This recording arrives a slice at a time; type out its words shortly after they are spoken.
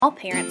all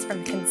parents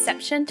from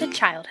conception to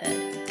childhood.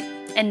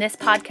 In this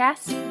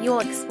podcast, you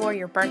will explore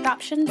your birth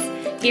options,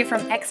 hear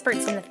from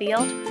experts in the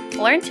field,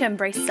 learn to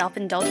embrace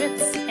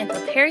self-indulgence, and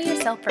prepare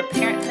yourself for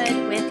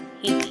parenthood with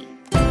HeHe.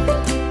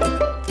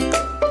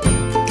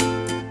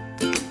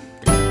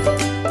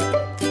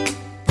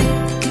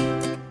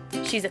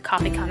 She's a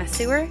coffee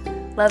connoisseur,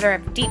 lover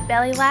of deep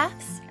belly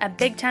laughs, a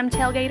big-time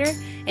tailgater,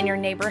 and your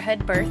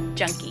neighborhood birth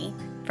junkie.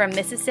 From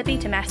Mississippi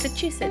to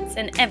Massachusetts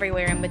and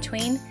everywhere in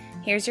between,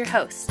 here's your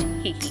host,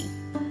 HeHe.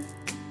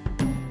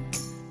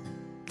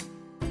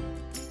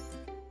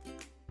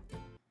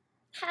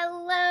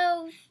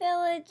 Hello,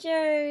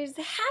 villagers.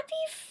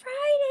 Happy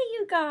Friday,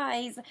 you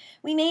guys.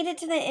 We made it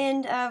to the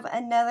end of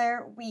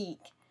another week.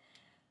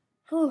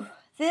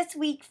 This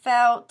week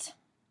felt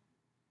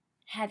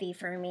heavy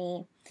for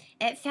me.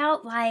 It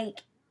felt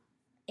like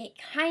it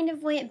kind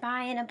of went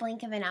by in a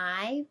blink of an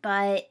eye,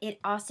 but it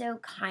also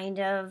kind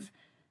of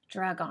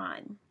drug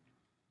on.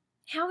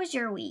 How was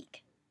your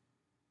week?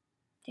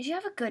 Did you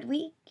have a good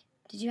week?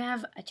 Did you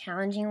have a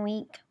challenging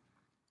week?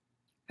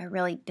 A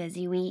really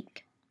busy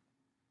week?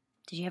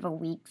 Did you have a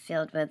week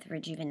filled with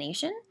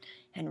rejuvenation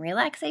and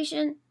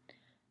relaxation?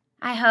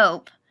 I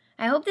hope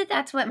that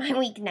that's what my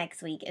week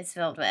next week is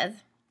filled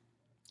with.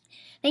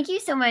 Thank you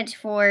so much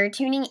for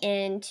tuning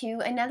in to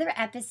another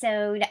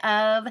episode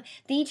of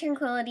the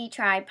Tranquility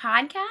Tribe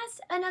podcast,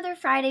 another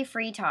Friday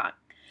Free Talk.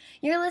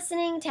 You're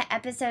listening to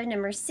episode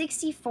number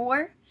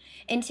 64,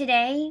 and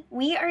today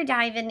we are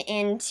diving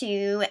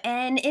into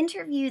an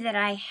interview that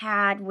I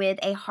had with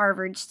a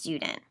Harvard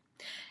student.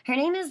 Her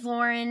name is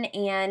Lauren,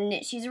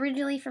 and she's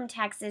originally from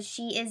Texas.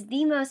 She is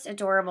the most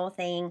adorable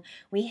thing.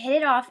 We hit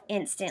it off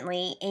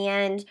instantly,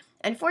 and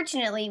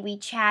unfortunately, we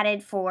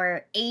chatted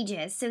for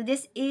ages. So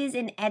this is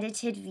an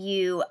edited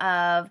view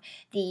of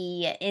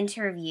the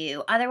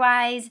interview.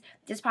 Otherwise,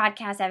 this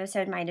podcast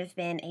episode might have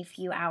been a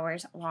few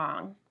hours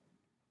long.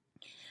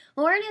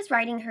 Lauren is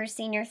writing her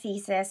senior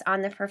thesis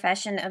on the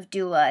profession of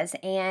doulas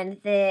and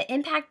the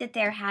impact that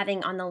they're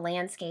having on the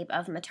landscape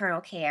of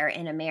maternal care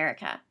in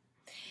America.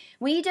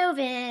 We dove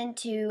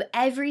into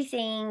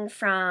everything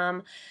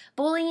from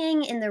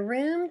bullying in the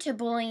room to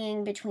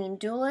bullying between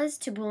doulas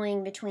to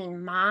bullying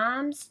between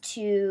moms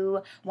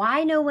to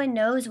why no one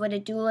knows what a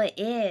doula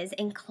is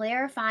and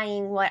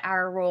clarifying what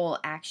our role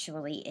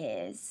actually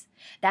is,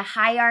 the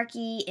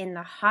hierarchy in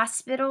the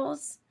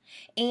hospitals,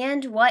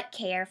 and what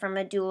care from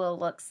a doula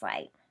looks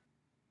like.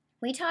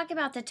 We talk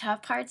about the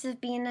tough parts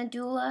of being a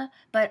doula,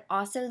 but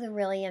also the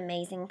really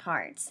amazing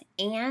parts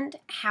and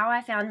how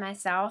I found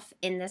myself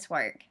in this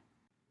work.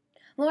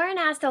 Lauren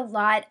asked a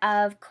lot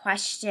of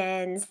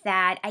questions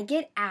that I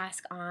get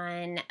asked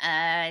on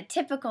a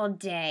typical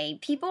day.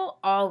 People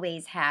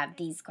always have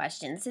these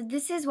questions, so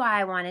this is why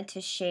I wanted to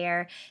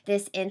share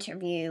this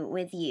interview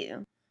with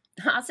you.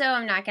 Also,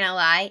 I'm not going to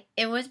lie,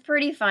 it was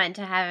pretty fun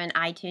to have an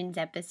iTunes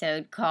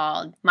episode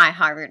called My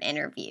Harvard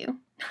Interview.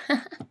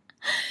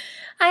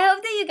 I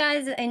hope that you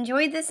guys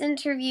enjoyed this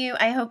interview.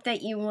 I hope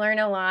that you learn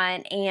a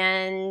lot,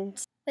 and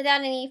without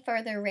any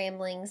further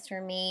ramblings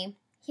from me,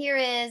 here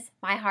is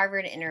my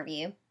Harvard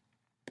interview.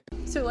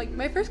 So,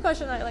 my first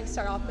question I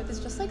start off with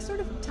is just, sort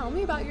of tell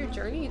me about your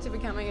journey to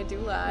becoming a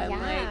doula.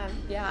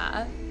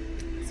 Yeah.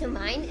 So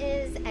mine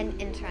is an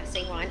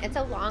interesting one. It's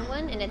a long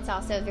one, and it's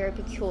also a very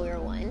peculiar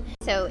one.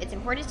 So it's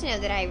important to know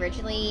that I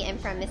originally am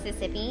from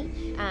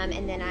Mississippi,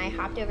 and then I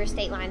hopped over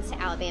state lines to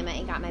Alabama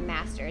and got my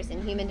master's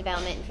in human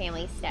development and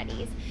family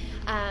studies.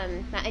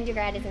 My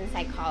undergrad is in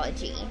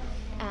psychology.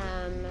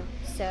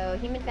 So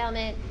human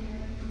development,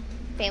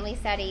 family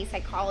studies,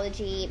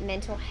 psychology,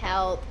 mental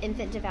health,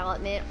 infant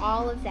development,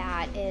 all of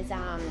that is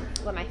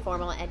what my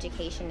formal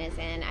education is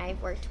in.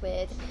 I've worked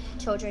with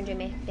children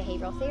doing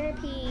behavioral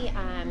therapy,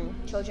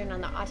 children on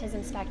the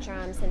autism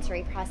spectrum,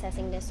 sensory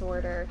processing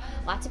disorder,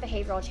 lots of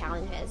behavioral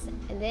challenges.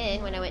 And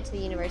then when I went to the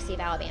University of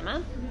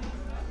Alabama,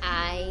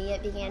 I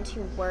began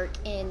to work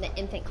in the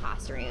infant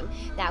classroom.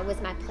 That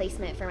was my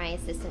placement for my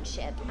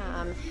assistantship.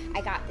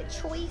 I got the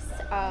choice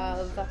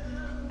of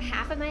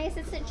half of my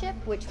assistantship,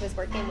 which was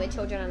working with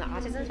children on the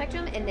autism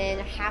spectrum, and then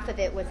half of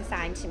it was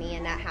assigned to me,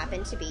 and that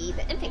happened to be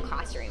the infant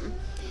classroom.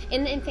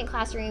 In the infant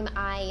classroom,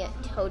 I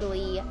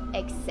totally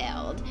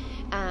excelled.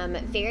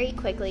 Very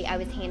quickly, I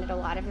was handed a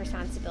lot of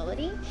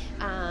responsibility.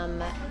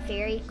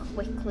 Very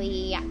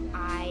quickly,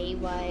 I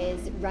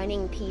was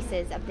running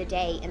pieces of the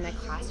day in the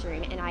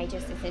classroom, and I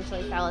just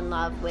essentially fell in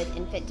love with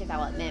infant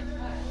development.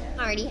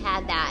 I already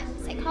had that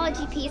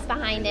psychology piece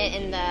behind it,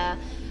 and the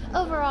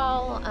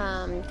overall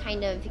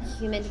kind of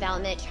human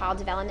development, child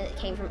development that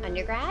came from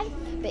undergrad,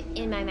 but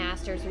in my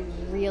master's we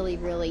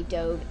really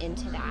dove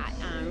into that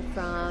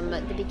from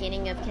the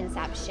beginning of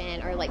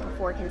conception, or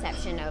before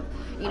conception, of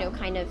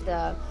kind of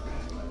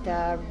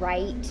the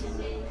right,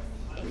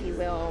 if you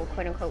will,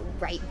 quote unquote,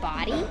 right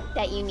body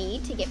that you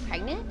need to get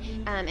pregnant,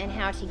 and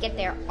how to get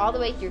there all the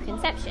way through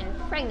conception,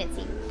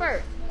 pregnancy,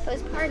 birth,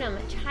 postpartum,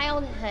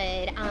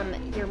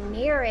 childhood, your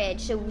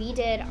marriage. So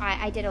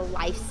I did a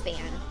lifespan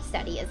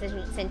study is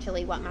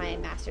essentially what my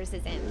master's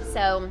is in.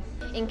 So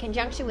in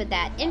conjunction with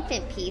that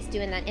infant piece,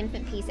 doing that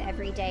infant piece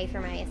every day for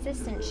my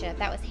assistantship,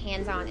 that was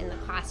hands-on in the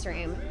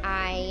classroom,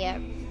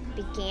 I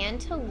began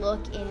to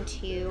look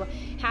into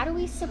how do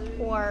we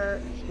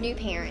support new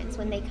parents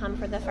when they come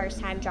for the first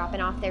time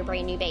dropping off their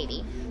brand new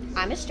baby.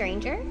 I'm a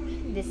stranger.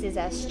 This is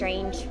a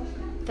strange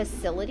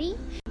facility.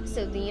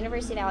 So the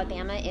University of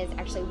Alabama is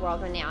actually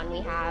world-renowned.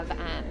 They have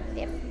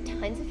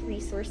tons of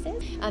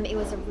resources. It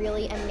was a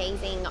really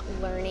amazing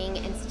learning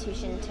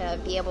institution to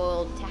be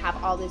able to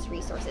have all those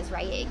resources,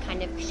 right? It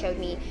kind of showed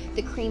me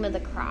the cream of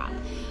the crop.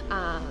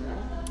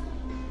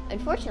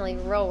 Unfortunately,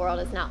 the real world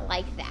is not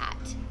like that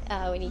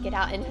when you get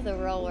out into the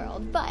real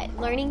world. But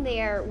learning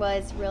there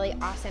was really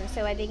awesome.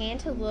 So I began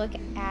to look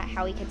at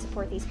how we could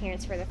support these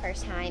parents for the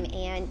first time,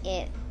 and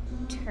it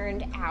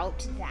turned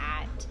out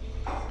that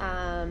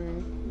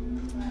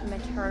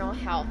maternal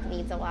health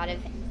needs a lot of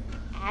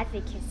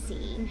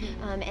advocacy,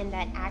 and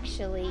that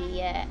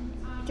actually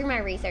through my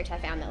research I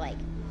found that like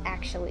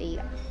actually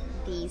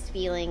these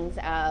feelings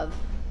of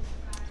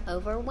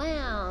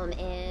overwhelm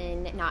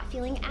and not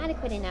feeling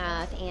adequate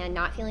enough and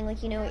not feeling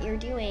like you know what you're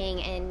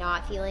doing and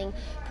not feeling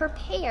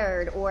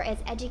prepared or as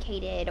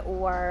educated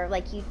or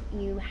like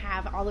you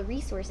have all the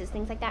resources,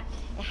 things like that,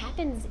 it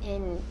happens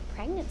in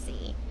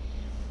pregnancy.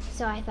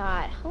 So I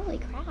thought, holy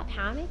crap,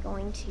 how am I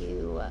going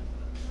to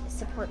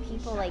support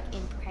people like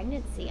in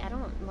pregnancy? I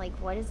don't like,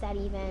 what is that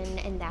even?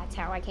 And that's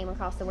how I came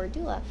across the word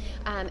doula.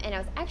 And I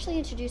was actually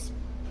introduced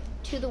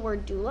to the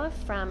word doula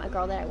from a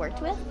girl that I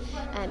worked with,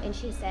 and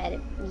she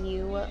said,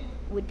 you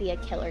would be a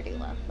killer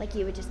doula. Like,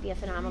 you would just be a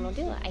phenomenal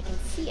doula. I can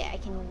see it. I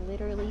can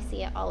literally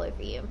see it all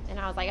over you. And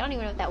I was like, I don't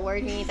even know what that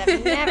word means.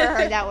 I've never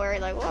heard that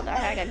word. Like, what the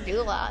heck, a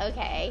doula?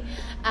 Okay.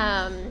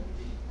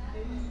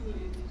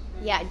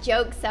 Yeah,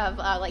 jokes of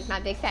like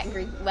my big fat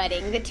Greek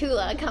wedding, the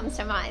tula comes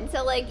to mind.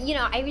 So like, you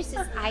know,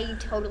 I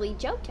totally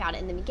joked about it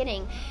in the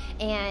beginning,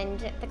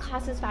 and the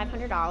cost was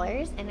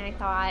 $500, and I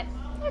thought,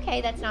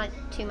 okay, that's not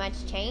too much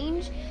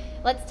change.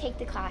 Let's take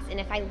the class, and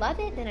if I love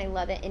it, then I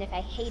love it, and if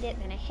I hate it,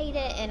 then I hate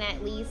it, and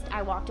at least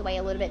I walked away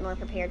a little bit more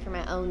prepared for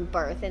my own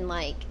birth and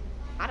like,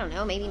 I don't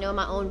know, maybe know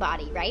my own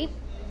body, right?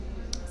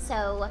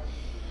 So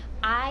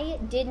I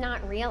did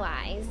not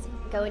realize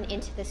going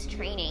into this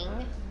training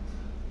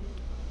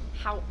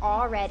how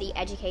already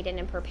educated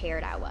and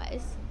prepared I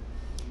was,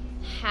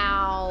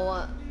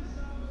 how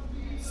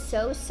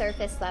so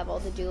surface level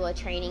the doula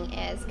training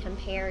is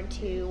compared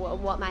to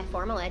what my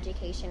formal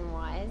education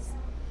was,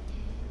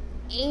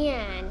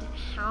 and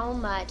how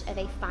much of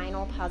a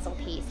final puzzle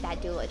piece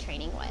that doula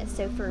training was.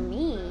 So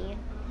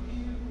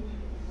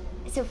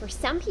for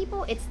some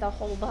people, it's the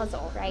whole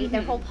puzzle, right?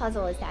 Their whole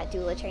puzzle is that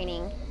doula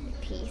training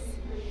piece.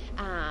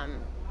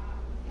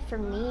 For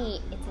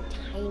me, it's a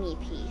tiny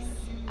piece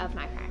of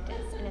my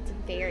practice, and it's a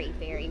very,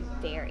 very,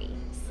 very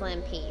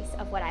slim piece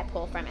of what I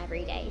pull from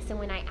every day. So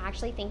when I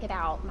actually think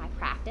about my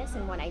practice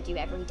and what I do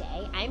every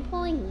day, I'm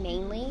pulling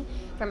mainly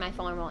from my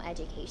formal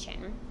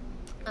education.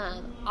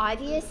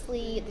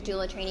 Obviously, the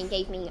doula training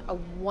gave me a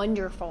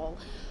wonderful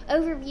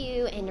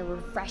overview and a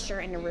refresher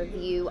and a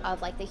review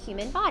of like the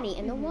human body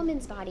and the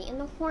woman's body and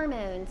the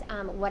hormones.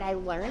 What I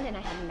learned, and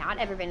I had not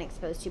ever been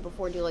exposed to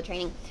before doula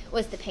training,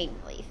 was the pain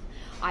relief.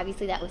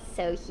 Obviously, that was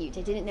so huge.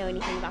 I didn't know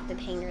anything about the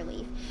pain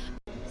relief.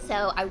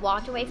 So I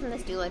walked away from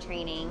this doula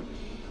training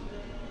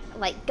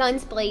like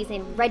guns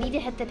blazing, ready to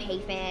hit the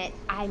pavement.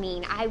 I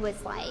mean, I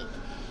was like,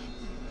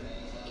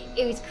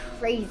 it was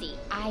crazy.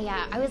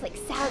 I was like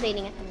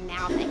salivating at the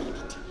mouth. I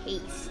could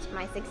taste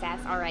my success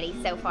already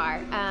so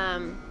far.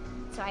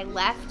 So I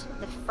left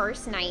the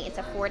first night. It's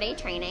a 4-day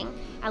training.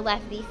 I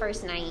left the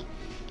first night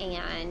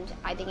and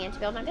I began to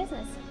build my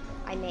business.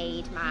 I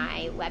made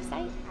my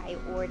website. I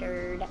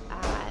ordered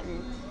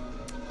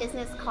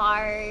business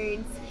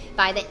cards.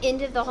 By the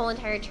end of the whole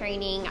entire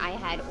training, I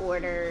had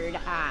ordered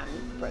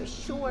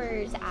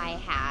brochures. I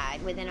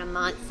had, within a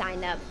month,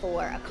 signed up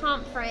for a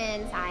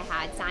conference. I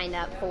had signed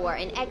up for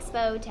an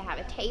expo to have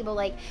a table.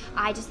 Like,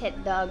 I just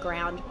hit the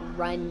ground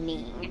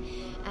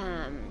running.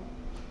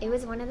 It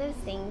was one of those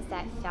things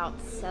that felt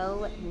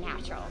so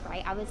natural,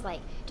 right? I was like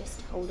just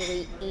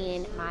totally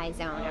in my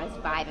zone. I was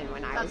vibing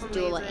when I was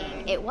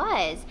doulaing. It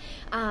was,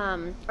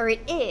 or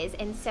it is.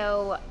 And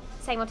so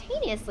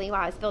simultaneously,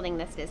 while I was building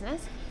this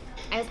business,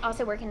 I was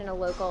also working in a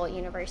local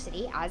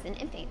university as an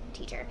infant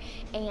teacher.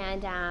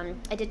 And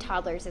I did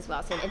toddlers as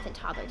well, so an infant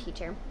toddler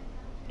teacher.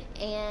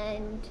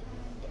 And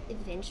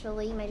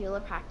eventually my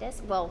doula practice,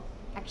 well,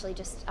 actually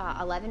just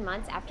 11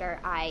 months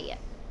after I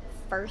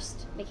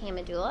first became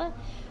a doula,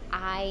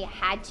 I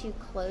had to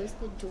close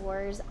the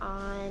doors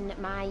on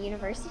my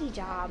university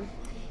job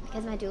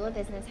because my doula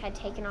business had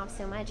taken off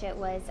so much. It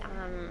was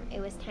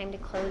time to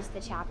close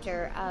the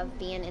chapter of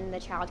being in the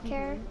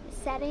childcare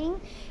setting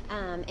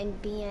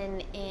and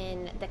being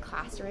in the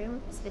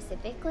classroom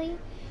specifically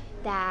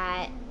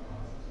that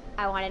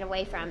I wanted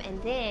away from.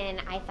 And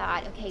then I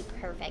thought, okay,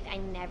 perfect. I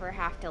never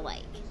have to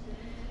like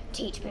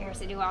teach parents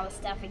to do all this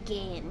stuff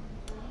again.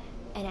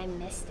 And I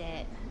missed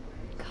it.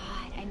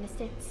 God, I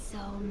missed it so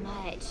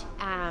much.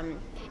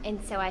 And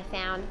so I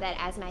found that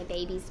as my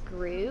babies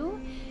grew,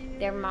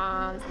 their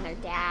moms and their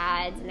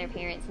dads and their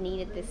parents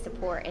needed this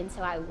support, and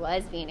so I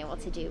was being able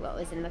to do what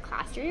was in the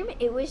classroom.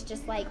 It was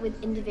just like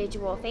with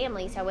individual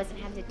families, so I wasn't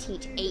having to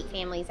teach 8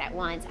 families at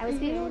once. I was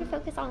being able to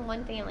focus on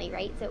one family,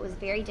 right? So it was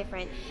very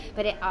different,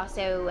 but it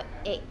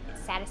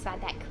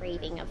satisfied that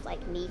craving of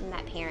like needing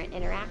that parent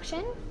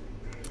interaction.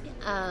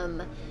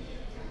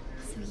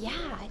 So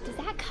yeah, does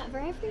that cover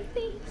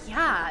everything?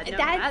 Yeah, no,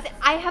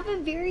 I have a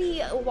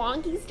very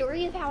wonky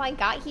story of how I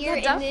got here.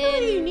 Yeah,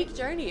 definitely a unique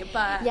journey,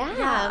 but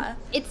yeah.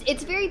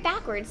 It's very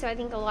backwards. So I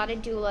think a lot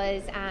of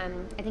doulas,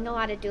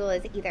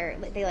 either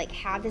they like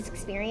have this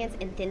experience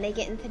and then they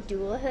get into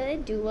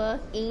doulahood,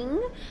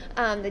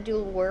 the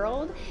doula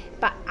world.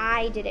 But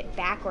I did it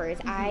backwards.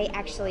 I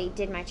actually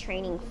did my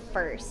training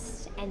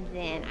first, and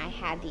then I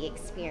had the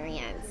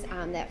experience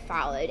that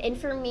followed. And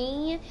for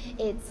me,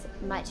 it's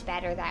much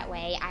better that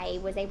way. I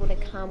was able to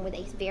come with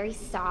a very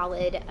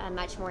solid,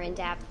 much more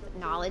in-depth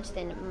knowledge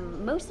than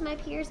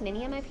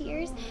many of my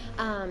peers.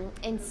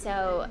 And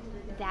so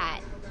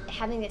that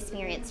having the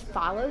experience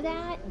follow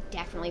that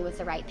definitely was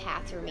the right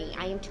path for me.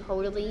 I am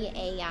totally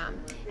a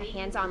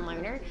hands-on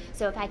learner.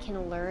 So if I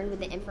can learn with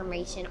the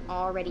information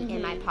already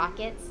in my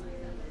pockets,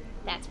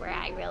 that's where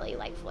I really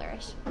like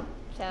flourish.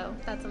 So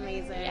that's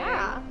amazing.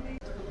 Yeah.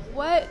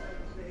 What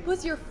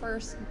was your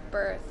first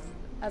birth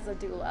as a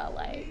doula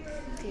like?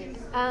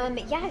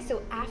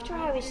 So after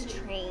I was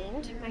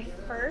trained, my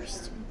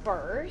first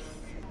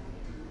birth,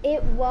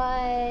 it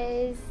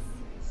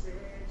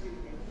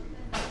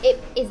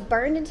is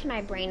burned into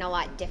my brain a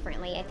lot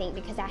differently, I think,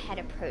 because I had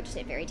approached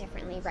it very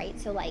differently, right?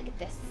 So like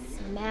the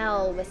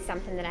smell was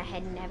something that I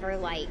had never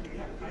like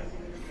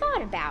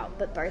thought about,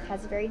 but birth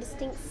has a very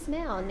distinct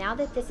smell. Now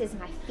that this is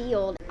my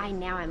field,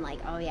 I'm like,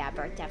 oh yeah,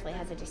 birth definitely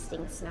has a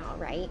distinct smell,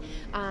 right?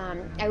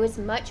 I was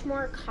much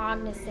more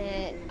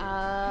cognizant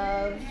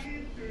of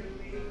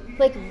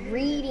like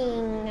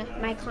reading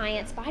my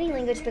client's body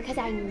language because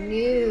I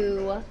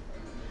knew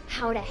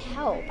how to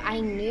help. I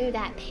knew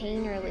that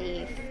pain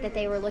relief that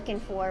they were looking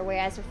for,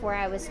 whereas before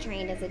I was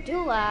trained as a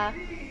doula,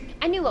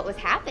 I knew what was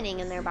happening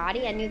in their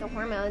body. I knew the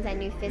hormones. I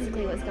knew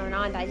physically what was going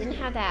on, but I didn't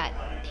have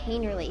that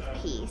pain relief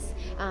piece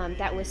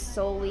that was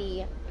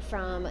solely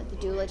from the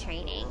doula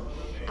training.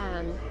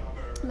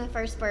 My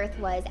first birth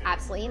was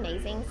absolutely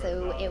amazing.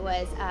 So it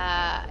was,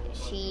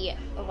 she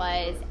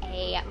was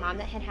a mom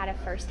that had a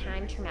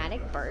first-time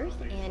traumatic birth,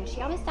 and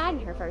she almost died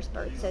in her first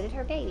birth. So did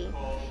her baby.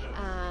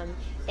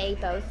 They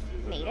both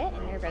made it,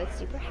 and they're both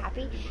super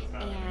happy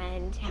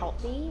and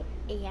healthy.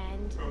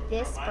 And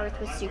this birth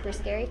was super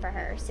scary for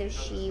her. So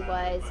she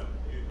was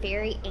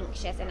very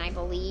anxious, and I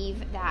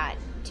believe that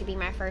to be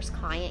my first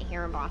client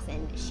here in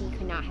Boston, she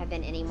could not have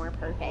been any more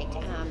perfect.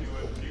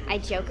 I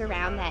joke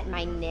around that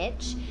my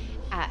niche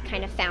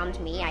kind of found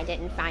me. I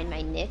didn't find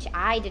my niche.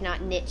 I did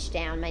not niche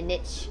down. My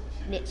niche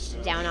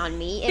niched down on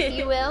me, if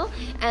you will.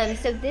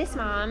 So this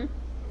mom,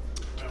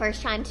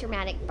 first time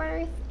traumatic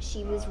birth,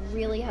 she was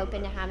really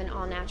hoping to have an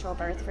all-natural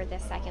birth for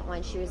this second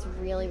one. She was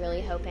really,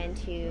 really hoping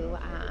to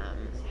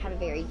have a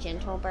very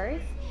gentle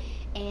birth.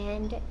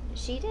 And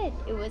she did.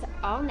 It was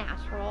all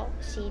natural.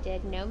 She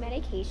did no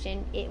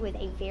medication. It was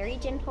a very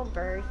gentle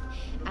birth.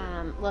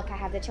 Look, I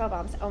have the chill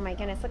bumps. Oh my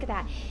goodness, look at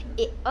that.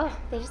 They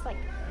just like,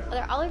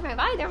 they're all over my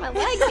body. They're on my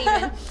legs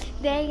even.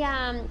 They,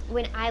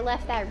 when I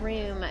left that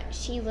room,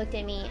 she looked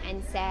at me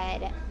and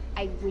said,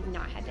 I would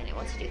not have been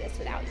able to do this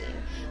without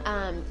you.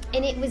 And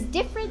it was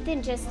different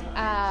than just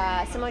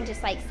someone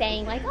just like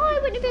saying like, oh, I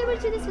wouldn't have been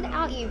able to do this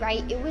without you,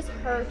 right? It was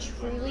her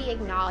truly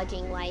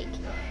acknowledging like,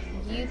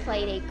 you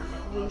played a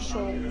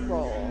crucial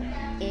role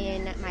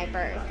in my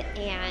birth.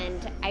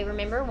 And I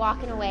remember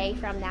walking away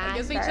from that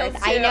birth.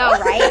 I know,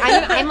 right?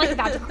 I'm like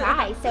about to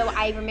cry. So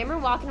I remember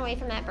walking away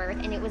from that birth,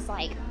 and it was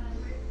like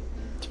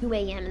 2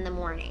 a.m. in the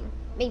morning,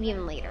 maybe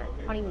even later.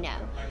 I don't even know.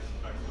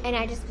 And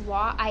I just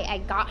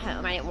I got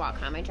home. I didn't walk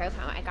home. I drove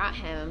home. I got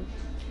home,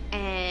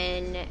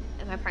 and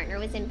my partner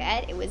was in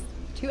bed. It was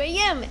 2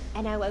 a.m.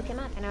 And I woke him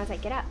up, and I was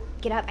like, get up.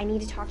 I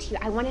need to talk to you.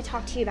 I want to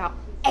talk to you about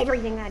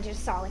everything that I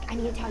just saw. Like, I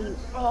need to tell you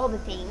all the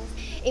things.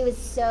 It was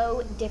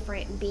so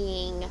different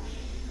being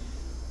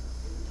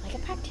like a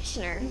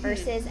practitioner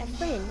versus a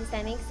friend. Does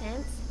that make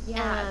sense?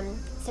 Yeah.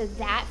 So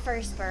that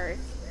first birth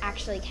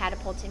actually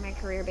catapulted my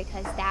career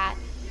because that,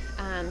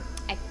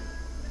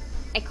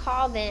 I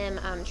call them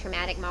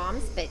traumatic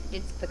moms, but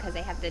it's because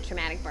they have the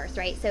traumatic birth,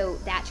 right? So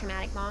that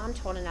traumatic mom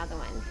told another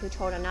one, who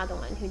told another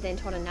one, who then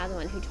told another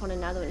one, who told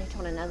another one, who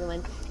told another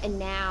one. And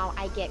now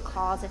I get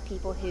calls of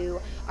people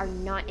who are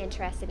not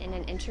interested in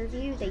an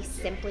interview. They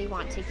simply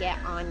want to get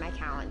on my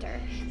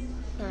calendar.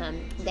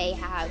 They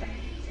have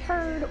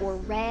heard or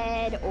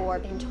read or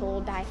been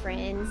told by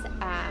friends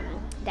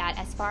that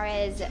as far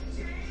as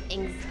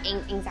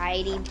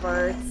anxiety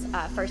births,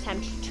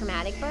 first-time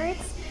traumatic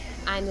births,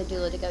 I'm the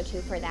doula to go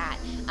to for that.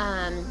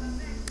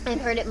 I've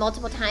heard it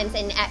multiple times,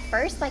 and at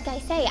first, like I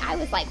say, I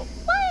was like,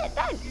 what?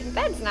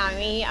 That's not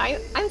me.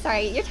 I'm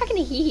sorry, you're talking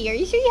to HeHe. Are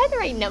you sure you have the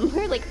right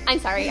number? Like, I'm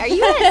sorry, are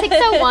you at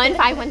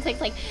 601-516?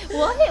 Like,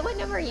 what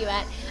number are you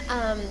at?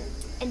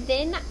 And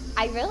then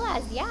I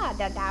realized, I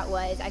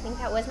think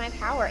that was my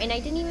power, and I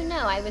didn't even know.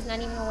 I was not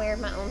even aware of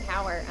my own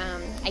power.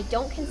 I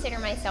don't consider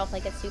myself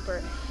like a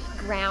super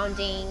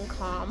grounding,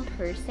 calm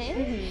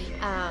person.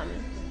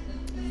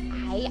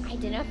 I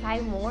identify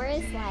more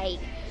as like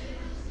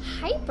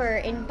hyper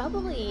and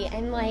bubbly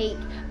and like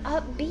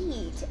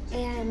upbeat,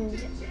 and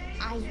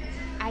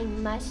I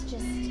must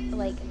just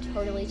like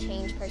totally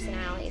change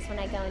personalities when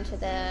I go into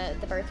the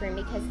birth room,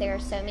 because there are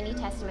so many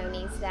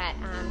testimonies that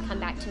come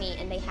back to me,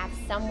 and they have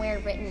somewhere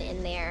written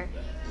in there,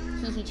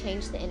 HeHe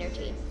changed the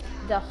energy.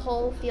 The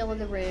whole feel of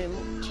the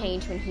room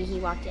changed when HeHe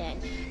walked in.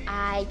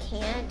 I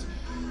can't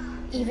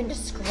even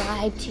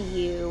describe to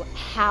you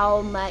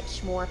how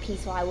much more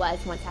peaceful I was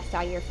once I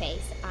saw your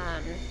face.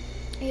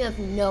 You have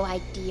no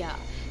idea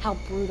how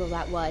brutal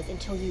that was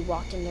until you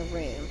walked in the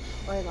room.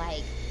 Or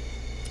like,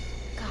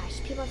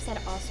 gosh, people have said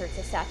all sorts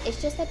of stuff. It's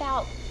just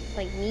about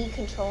like me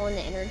controlling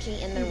the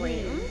energy in the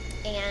room.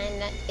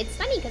 And it's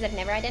funny because I've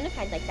never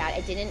identified like that.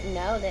 I didn't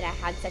know that I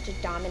had such a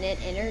dominant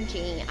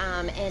energy.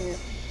 And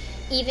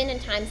even in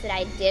times that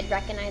I did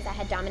recognize I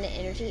had dominant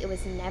energy, it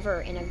was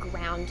never in a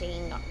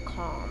grounding,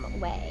 calm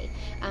way.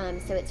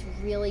 So it's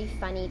really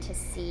funny to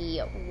see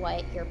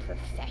what your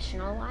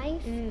professional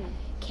life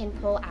can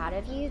pull out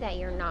of you that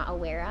you're not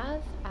aware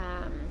of.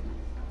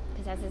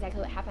 Because that's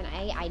exactly what happened.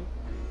 I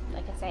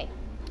like I say,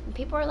 when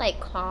people are like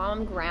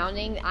calm,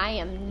 grounding, I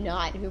am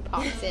not who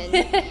pops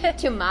in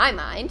to my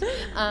mind.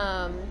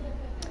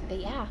 But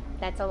yeah,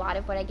 that's a lot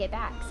of what I get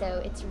back.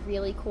 So it's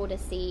really cool to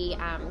see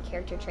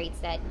character traits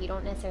that you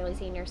don't necessarily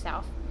see in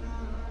yourself.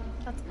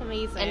 That's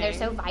amazing. And they're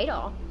so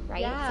vital,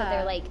 right? Yeah.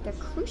 So they're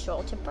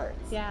crucial to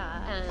births.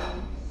 Yeah.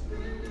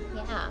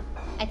 Yeah.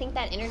 I think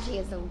that energy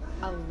is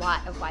a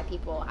lot of why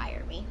people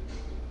hire me.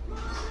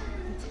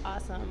 That's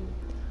awesome.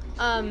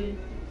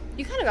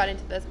 You kind of got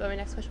into this, but my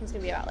next question was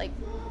going to be about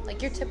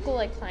like your typical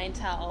like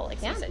clientele. Like,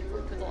 so you said you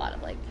work with a lot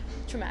of like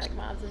traumatic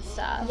moms and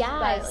stuff. Yeah.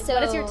 But, like, so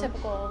what does your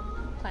typical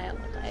client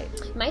look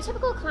like? My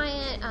typical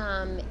client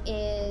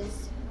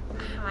is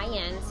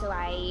high-end, so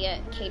I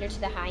cater to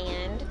the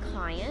high-end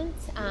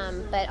clients,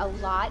 but a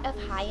lot of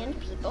high-end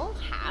people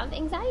have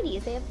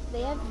anxieties.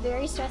 They have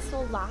very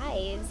stressful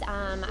lives.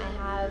 I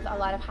have a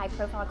lot of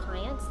high-profile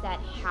clients that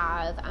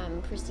have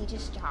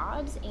prestigious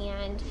jobs,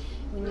 and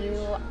when you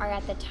are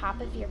at the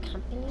top of your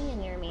company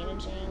and you're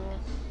managing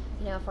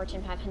a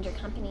Fortune 500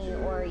 company,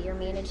 or you're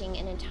managing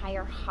an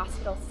entire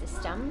hospital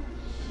system,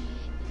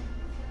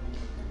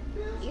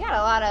 you got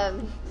a lot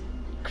of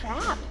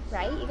crap,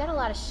 right? You got a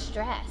lot of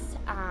stress.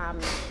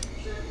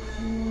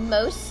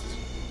 Most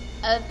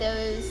of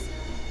those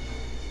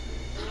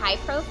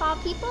high-profile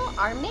people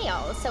are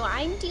male, so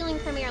I'm dealing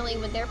primarily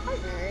with their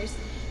partners.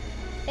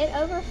 It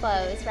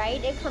overflows,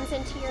 right? It comes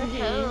into your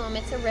home.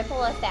 It's a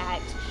ripple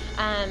effect.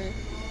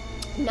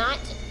 Not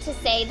to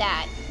say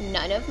that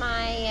none of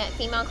my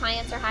female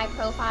clients are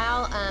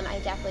high-profile. I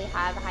definitely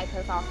have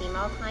high-profile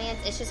female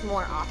clients. It's just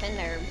more often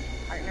their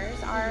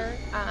partners are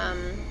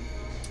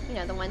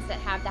the ones that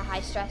have the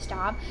high stress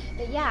job.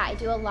 But yeah, I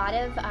do a lot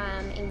of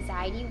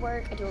anxiety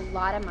work. I do a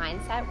lot of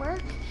mindset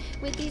work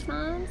with these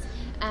moms.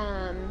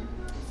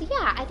 So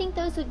yeah, I think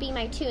those would be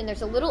my two, and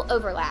there's a little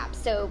overlap.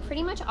 So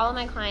pretty much all of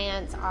my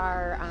clients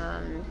are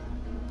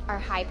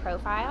high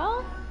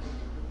profile.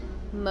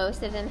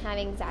 Most of them have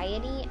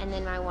anxiety, and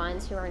then my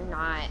ones who are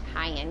not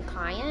high-end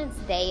clients,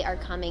 they are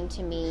coming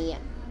to me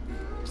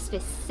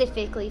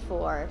specifically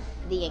for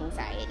the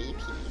anxiety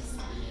piece.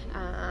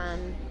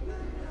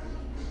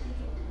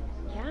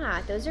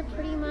 Yeah, those are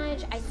pretty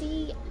much, I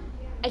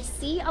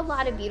see a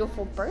lot of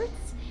beautiful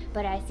births,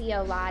 but I see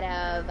a lot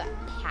of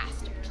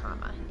past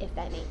trauma, if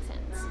that makes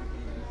sense.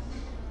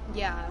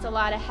 Yeah. It's a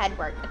lot of head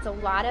work. It's a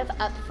lot of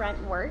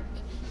upfront work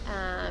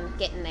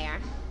getting there.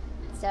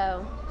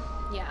 So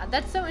yeah,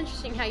 that's so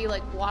interesting how you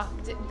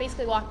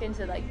basically walked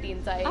into like the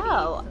anxiety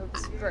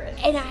birth.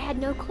 And I had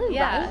no clue,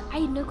 yeah. Right? I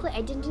had no clue.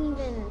 I didn't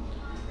even,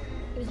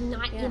 it was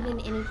not even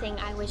anything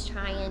I was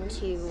trying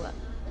to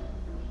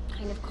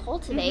kind of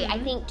cultivate. I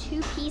think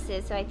two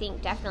pieces, so I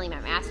think definitely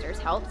my master's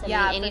helps. I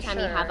mean, anytime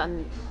you have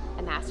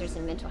a master's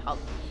in mental health,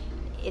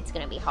 it's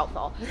going to be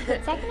helpful.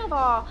 But second of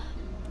all,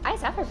 I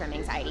suffer from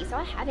anxiety, so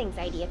I have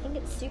anxiety. I think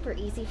it's super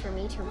easy for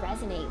me to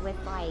resonate with,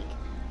 like,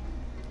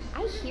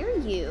 I hear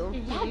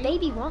you. That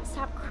baby won't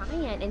stop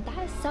crying, and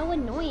that is so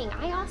annoying.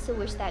 I also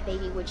wish that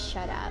baby would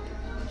shut up.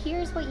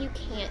 Here's what you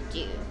can't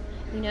do.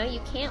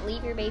 You can't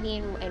leave your baby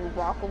and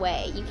walk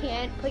away. You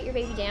can't put your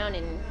baby down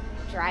and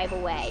drive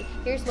away.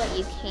 Here's what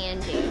you can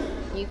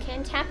do. You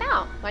can tap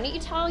out. Why don't you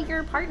tell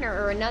your partner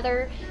or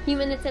another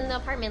human that's in the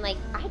apartment, like,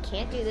 I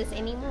can't do this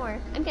anymore.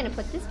 I'm going to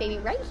put this baby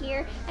right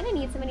here, and I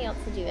need somebody else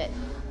to do it.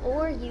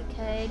 Or you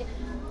could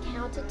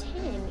count to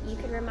 10. You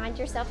could remind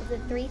yourself of the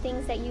 3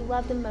 things that you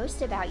love the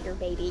most about your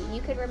baby.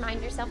 You could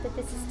remind yourself that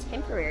this is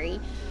temporary.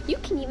 You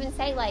can even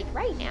say, like,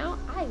 right now,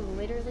 I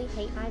literally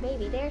hate my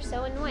baby. They're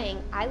so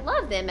annoying. I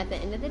love them at the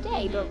end of the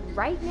day, but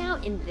right now,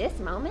 in this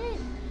moment,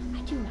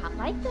 I do not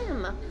like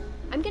them.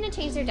 I'm going to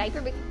change their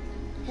diaper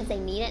because they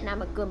need it and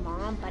I'm a good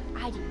mom, but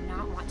I do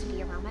not want to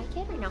be around my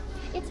kid right now.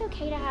 It's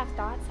okay to have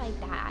thoughts like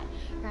that,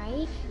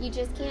 right? You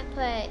just can't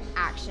put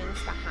actions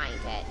behind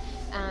it.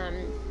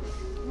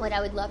 What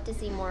I would love to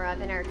see more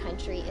of in our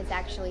country is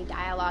actually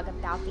dialogue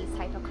about these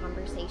type of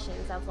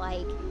conversations of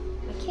like,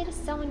 my kid is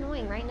so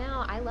annoying right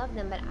now. I love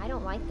them, but I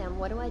don't like them.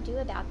 What do I do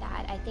about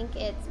that? I think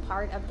it's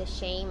part of the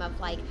shame of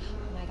like,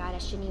 oh my God, I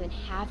shouldn't even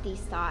have these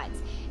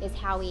thoughts, is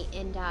how we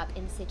end up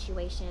in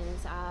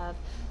situations of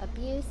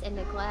abuse and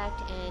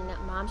neglect and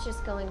moms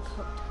just going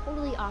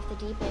totally off the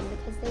deep end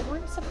because they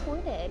weren't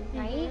supported,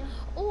 right?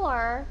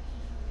 Or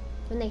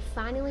when they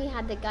finally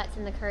had the guts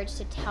and the courage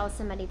to tell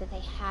somebody that they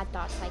had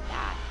thoughts like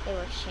that, they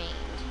were shamed.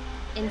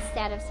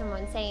 Instead of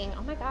someone saying,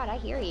 oh my God, I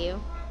hear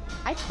you.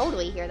 I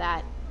totally hear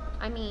that.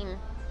 I mean,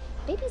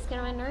 babies get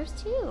on my nerves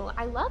too.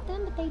 I love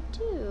them, but they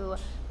do.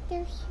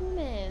 They're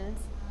humans.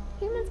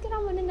 Humans get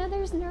on one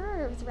another's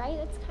nerves, right?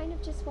 That's kind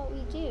of just what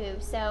we do.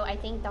 So I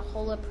think the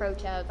whole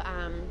approach of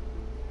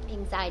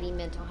anxiety,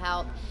 mental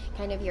health,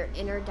 kind of your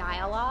inner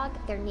dialogue,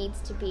 there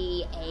needs to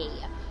be a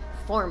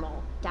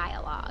formal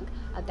dialogue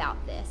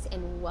about this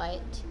and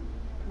what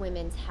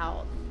women's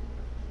health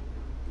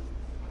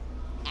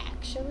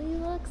actually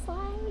looks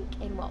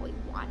like and what we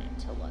want it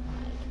to look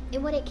like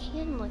and what it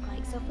can look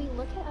like. So if we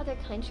look at other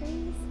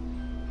countries,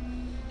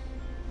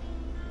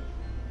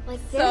 like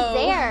they're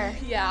there.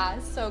 Yeah,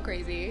 so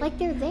crazy. Like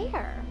they're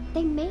there.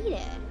 They made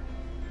it.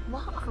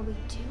 What are we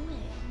doing?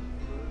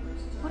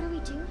 What are we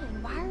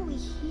doing? Why are we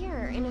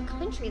here in a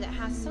country that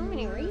has so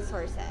many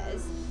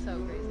resources? So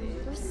crazy.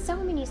 There's so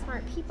many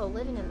smart people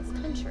living in this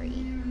country.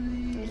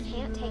 We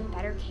can't take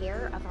better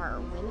care of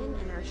our women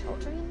and our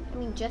children. I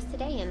mean, just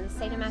today in the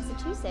state of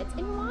Massachusetts,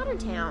 in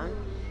Watertown,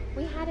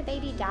 we had a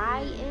baby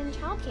die in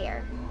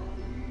childcare.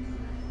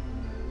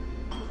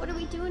 What do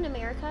we do in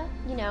America?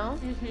 You know?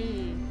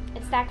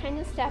 It's that kind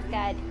of stuff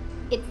that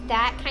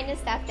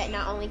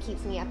not only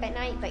keeps me up at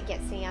night, but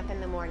gets me up in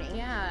the morning.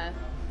 Yeah.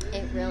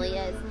 It really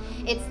is.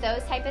 It's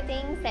those type of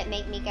things that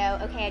make me go,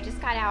 okay, I just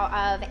got out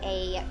of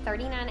a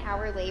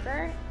 39-hour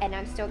labor, and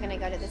I'm still going to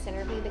go to this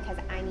interview because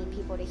I need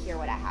people to hear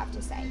what I have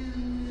to say.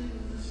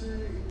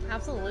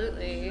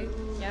 Absolutely.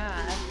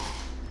 Yeah.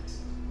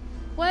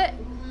 What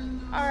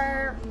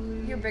are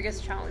your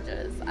biggest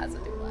challenges as a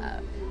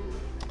doula?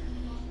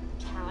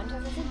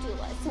 Challenges as a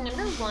doula. So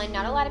number one,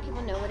 not a lot of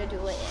people know what a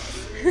doula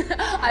is.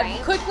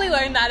 I've quickly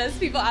learned that as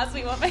people ask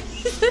me what my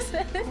thesis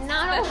is.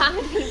 Not a lot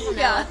of people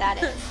know what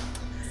that is.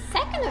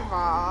 Second of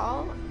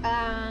all,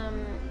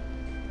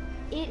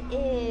 it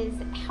is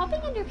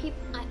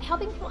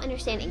helping people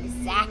understand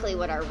exactly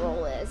what our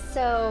role is.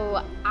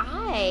 So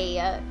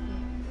I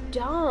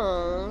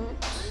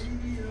don't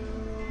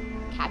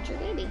catch your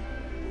baby.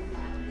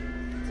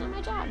 It's not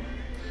my job.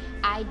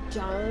 I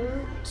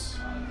don't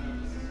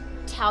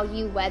tell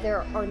you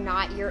whether or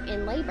not you're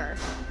in labor.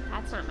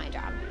 That's not my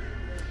job.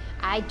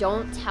 I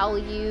don't tell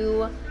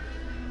you,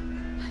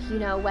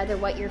 whether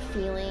what you're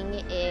feeling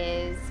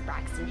is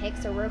Braxton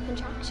Hicks or row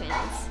contractions.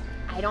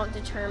 I don't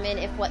determine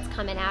if what's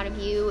coming out of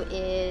you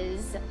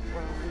is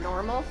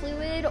normal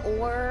fluid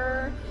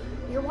or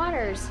your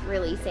water's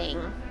releasing.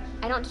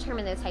 I don't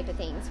determine those type of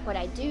things. What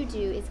I do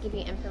is give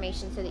you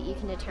information so that you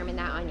can determine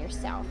that on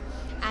yourself.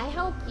 I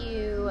help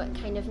you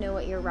kind of know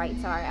what your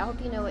rights are. I help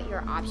you know what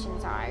your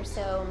options are.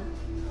 So,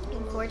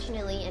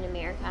 unfortunately, in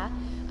America,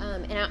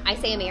 and I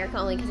say America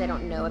only because I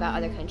don't know about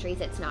other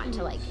countries. It's not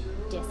to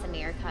diss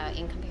America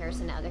in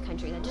comparison to other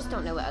countries. I just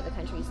don't know what other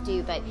countries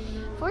do. But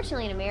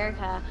fortunately, in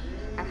America,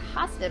 our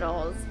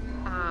hospitals,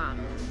 our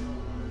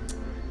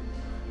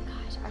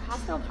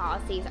hospital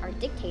policies are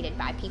dictated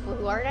by people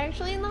who aren't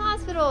actually in the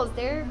hospitals.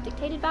 They're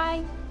dictated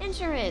by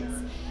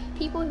insurance.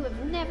 People who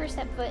have never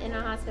stepped foot in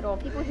a hospital,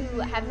 people who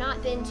have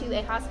not been to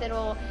a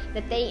hospital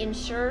that they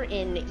insure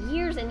in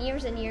years and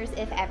years and years,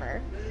 if ever.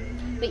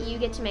 But you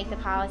get to make the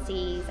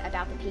policies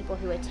about the people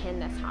who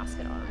attend this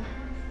hospital.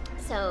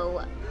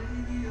 So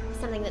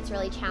something that's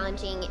really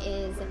challenging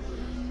is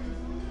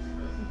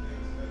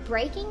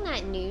breaking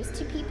that news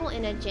to people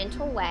in a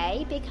gentle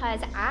way,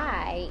 because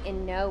I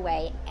in no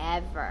way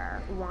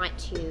ever want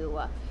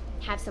to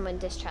have someone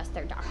distrust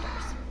their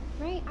doctors,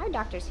 right? Our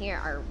doctors here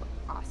are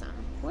awesome.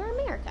 We're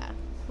America.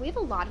 We have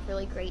a lot of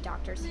really great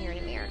doctors here in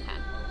America.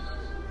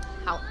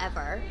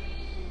 However,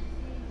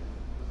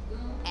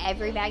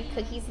 every bag of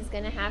cookies is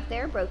going to have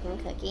their broken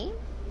cookie.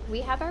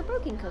 We have our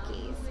broken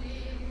cookies.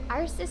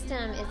 Our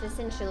system is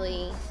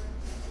essentially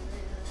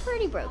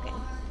pretty broken.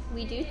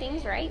 We do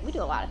things right. We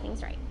do a lot of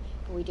things right.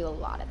 But we do a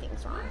lot of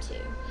things wrong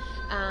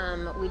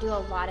too. We do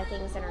a lot of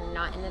things that are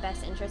not in the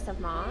best interest of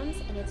moms,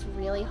 and it's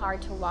really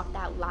hard to walk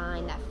that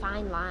line, that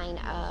fine line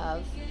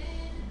of,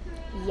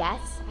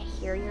 yes, I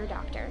hear your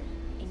doctor,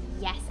 and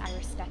yes, I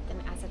respect them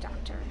as a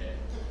doctor,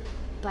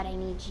 but I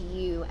need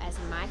you as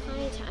my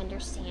client to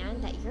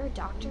understand that your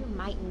doctor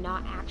might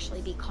not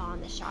actually be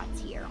calling the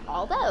shots here.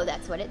 Although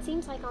that's what it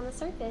seems like on the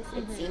surface.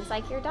 It seems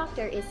like your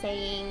doctor is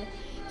saying,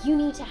 you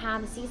need to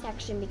have a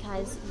C-section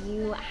because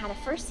you had a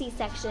first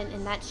C-section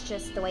and that's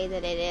just the way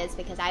that it is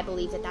because I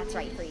believe that that's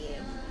right for you.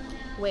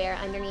 Where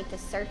underneath the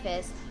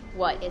surface,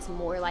 what is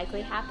more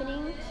likely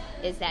happening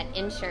is that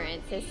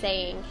insurance is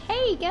saying,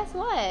 hey, guess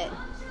what?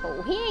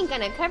 We ain't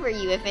going to cover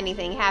you if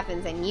anything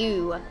happens and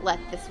you let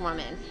this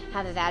woman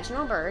have a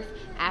vaginal birth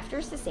after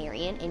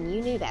cesarean and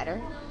you knew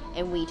better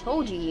and we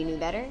told you you knew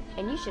better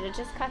and you should have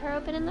just cut her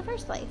open in the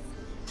first place,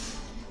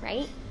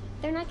 right?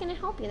 They're not going to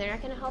help you. They're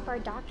not going to help our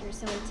doctors.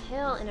 So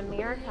until in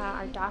America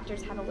our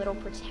doctors have a little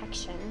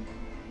protection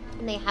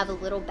and they have a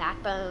little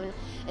backbone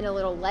and a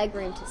little leg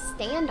room to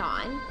stand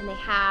on, and they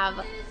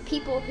have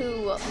people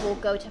who will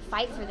go to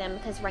fight for them,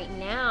 because right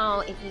now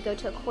if you go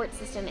to a court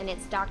system and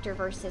it's doctor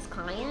versus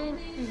client,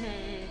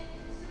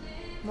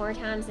 more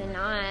times than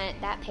not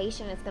that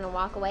patient is going to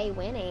walk away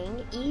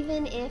winning,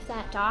 even if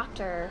that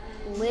doctor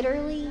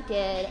literally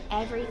did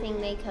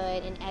everything they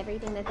could and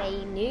everything that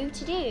they knew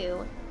to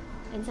do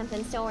and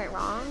something still went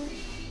wrong.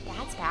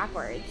 That's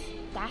backwards.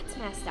 That's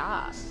messed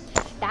up.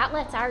 That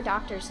lets our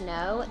doctors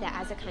know that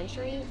as a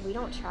country, we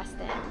don't trust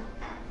them.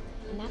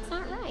 And that's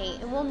not right.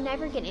 And we'll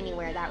never get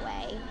anywhere that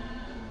way.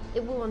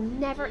 It will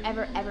never,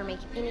 ever, ever make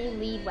any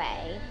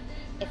leadway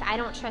if I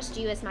don't trust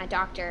you as my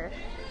doctor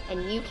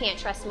and you can't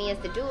trust me as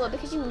the doula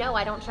because you know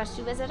I don't trust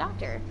you as a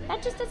doctor.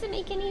 That just doesn't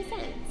make any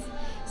sense.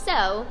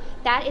 So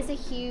that is a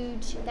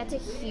huge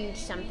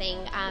something.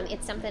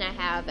 It's something I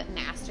have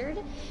mastered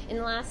in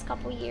the last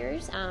couple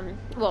years.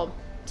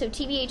 So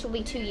TBH will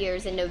be 2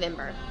 years in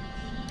November.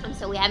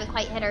 So we haven't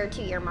quite hit our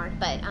 2-year mark,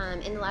 but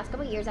in the last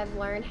couple of years, I've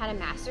learned how to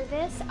master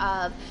this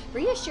of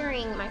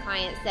reassuring my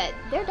clients that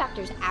their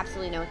doctors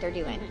absolutely know what they're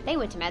doing. They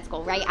went to med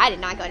school, right? I did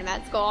not go to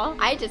med school.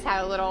 I just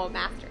had a little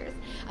master's.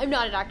 I'm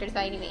not a doctor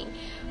by any means.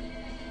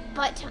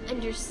 But to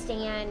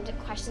understand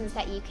questions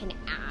that you can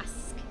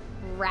ask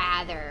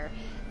rather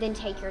than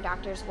take your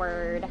doctor's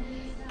word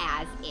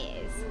as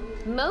is.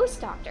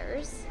 Most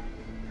doctors,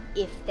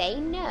 if they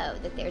know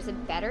that there's a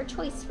better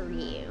choice for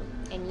you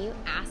and you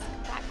ask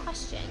that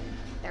question,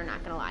 they're not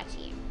going to lie to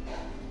you,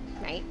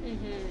 right?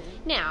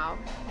 Now,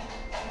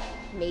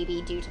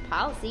 maybe due to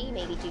policy,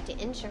 maybe due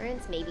to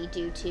insurance, maybe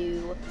due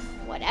to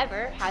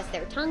whatever has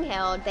their tongue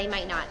held, they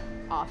might not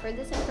offer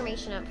this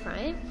information up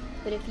front.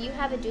 But if you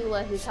have a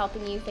doula who's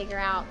helping you figure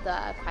out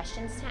the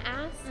questions to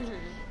ask,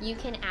 you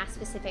can ask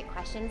specific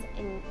questions,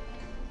 and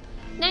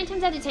 9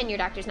 times out of 10, your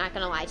doctor's not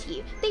going to lie to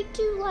you. They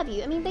do love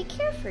you. I mean, they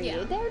care for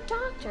you. They're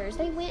doctors.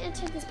 They went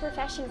into this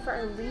profession for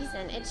a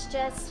reason. It's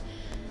just,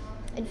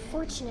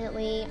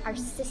 unfortunately, our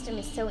system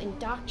is so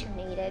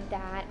indoctrinated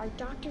that our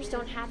doctors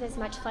don't have as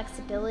much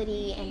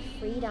flexibility and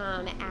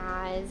freedom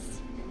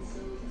as,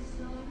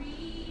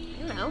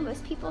 I don't know,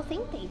 most people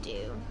think they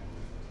do.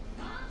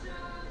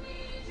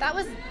 So I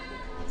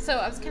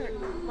was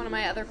one of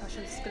my other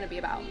questions is going to be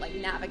about, like,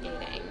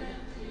 navigating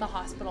the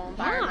hospital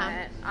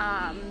environment.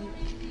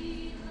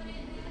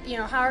 You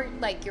know, how are,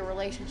 like, your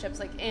relationships,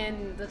 like,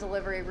 in the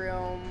delivery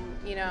room,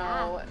 you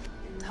know,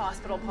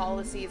 hospital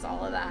policies,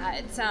 all of that.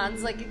 It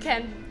sounds like it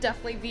can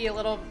definitely be a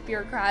little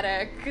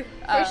bureaucratic.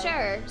 For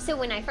sure. So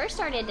when I first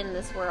started in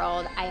this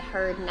world, I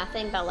heard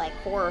nothing but, like,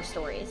 horror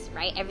stories,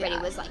 right?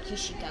 Everybody was like, you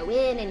should go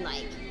in and,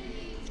 like,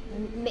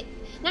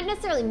 not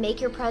necessarily make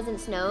your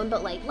presence known,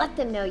 but, like, let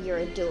them know you're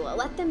a doula.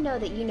 Let them know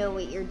that you know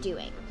what you're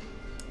doing.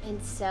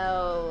 And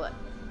so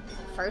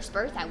the first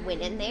birth, I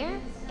went in there,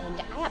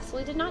 and I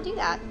absolutely did not do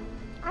that.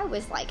 I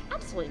was like,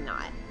 absolutely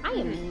not. I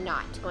am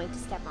not going to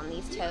step on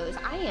these toes.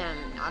 I am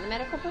not a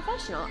medical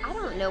professional. I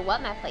don't know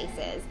what my place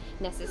is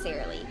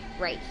necessarily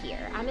right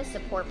here. I'm a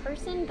support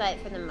person, but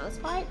for the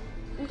most part,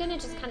 I'm going to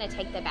just kind of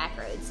take the back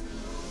roads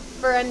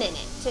for a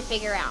minute to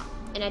figure out.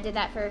 And I did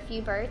that for a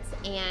few births,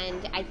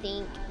 and I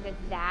think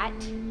that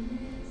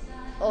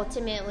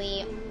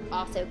ultimately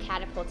also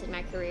catapulted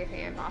my career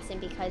here in Boston,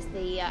 because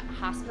the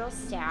hospital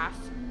staff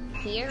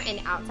here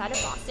and outside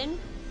of Boston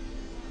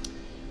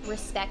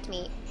respect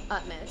me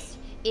utmost.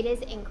 It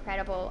is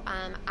incredible.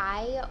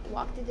 I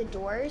walk through the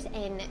doors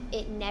and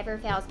it never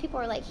fails. People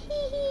are like,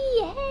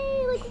 HeHe,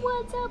 hey, like,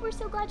 what's up? We're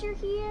so glad you're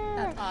here.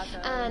 That's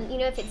awesome. You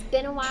know, if it's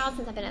been a while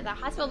since I've been at the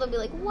hospital, they'll be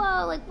like,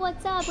 whoa, like,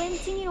 what's up? We haven't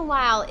seen you in a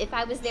while. If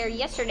I was there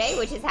yesterday,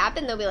 which has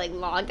happened, they'll be like,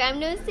 long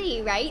time no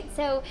see, right?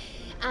 So,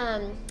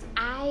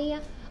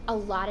 a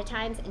lot of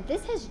times, and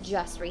this has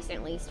just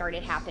recently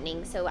started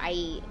happening, so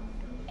I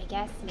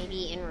guess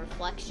maybe in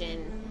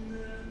reflection,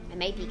 I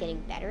might be getting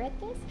better at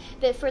this,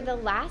 but for the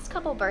last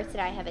couple births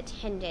that I have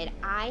attended,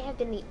 I have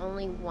been the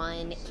only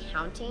one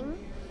counting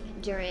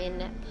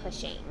during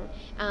pushing.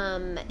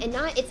 And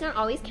it's not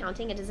always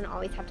counting, it doesn't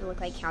always have to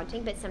look like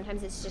counting, but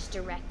sometimes it's just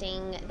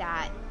directing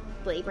that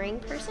laboring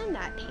person,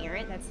 that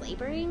parent that's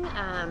laboring.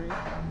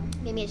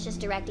 Maybe it's just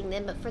directing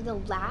them, but for the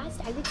last,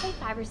 I would say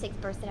 5 or 6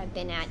 births that I've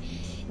been at,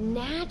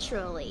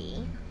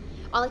 naturally,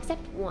 all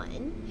except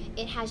one,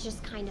 it has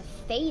just kind of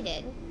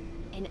faded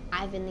and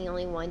I've been the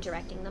only one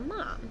directing the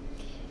mom.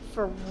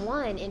 For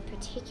one in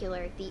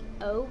particular, the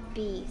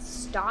OB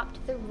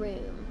stopped the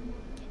room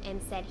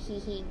and said,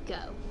 HeHe, go.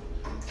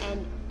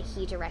 And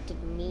he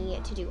directed me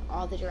to do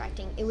all the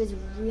directing. It was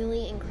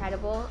really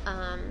incredible.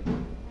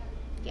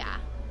 Yeah,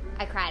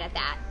 I cried at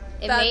that.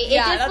 It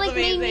just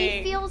made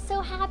me feel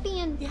so happy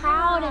and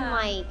proud and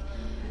like,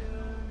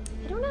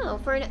 I don't know,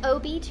 for an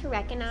OB to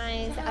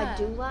recognize a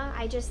doula,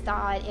 I just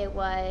thought it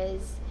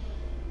was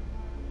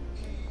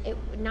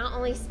not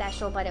only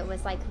special, but it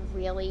was like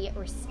really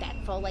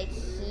respectful. Like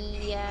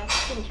he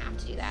didn't have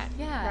to do that,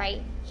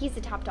 right? He's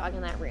the top dog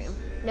in that room,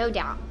 no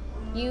doubt.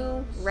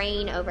 You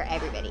reign over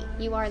everybody.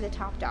 You are the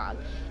top dog.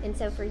 And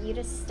so for you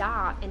to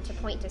stop and to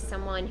point to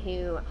someone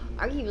who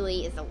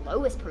arguably is the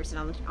lowest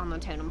person on the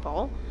totem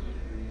pole,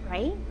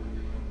 right?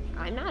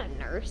 I'm not a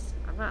nurse.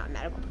 I'm not a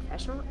medical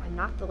professional. I'm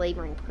not the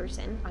laboring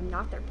person. I'm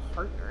not their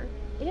partner.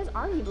 It is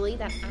arguably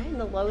that I'm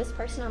the lowest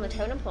person on the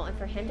totem pole. And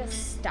for him to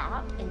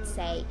stop and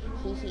say,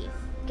 HeHe,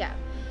 go,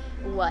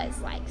 was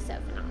like so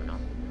phenomenal.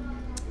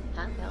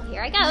 Well,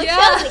 here I go.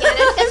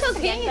 Chills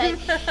again.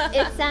 But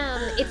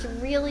it's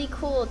really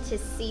cool to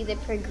see the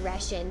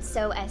progression.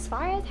 So as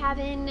far as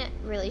having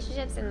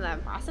relationships in the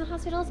Boston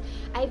hospitals,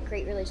 I have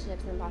great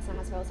relationships in the Boston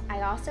hospitals.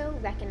 I also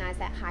recognize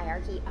that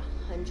hierarchy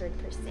 100%.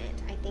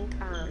 I think,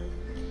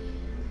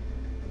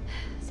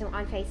 so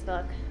on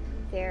Facebook,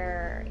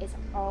 there is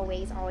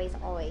always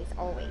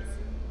doulas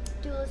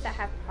that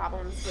have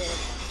problems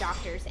with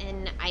doctors,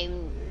 and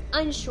I'm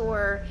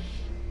unsure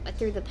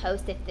through the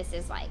post if this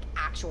is like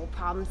actual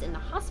problems in the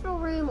hospital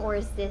room, or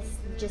is this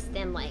just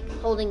them like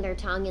holding their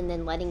tongue and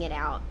then letting it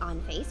out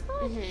on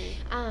Facebook.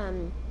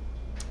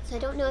 So I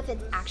don't know if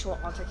it's actual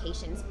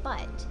altercations,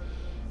 but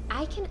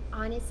I can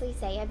honestly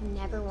say I've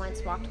never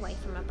once walked away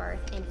from a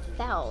birth and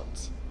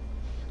felt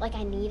like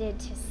I needed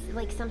to,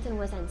 like something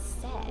was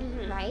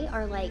unsaid, right?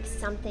 Or like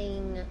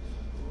something,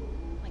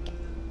 like,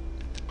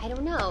 I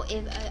don't know,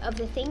 if of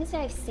the things that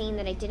I've seen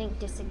that I didn't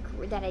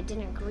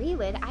agree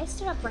with, I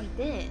stood up right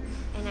then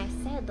and I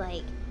said,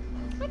 like,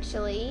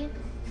 actually,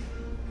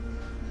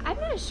 I'm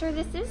not sure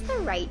this is the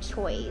right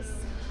choice.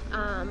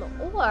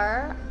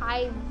 Or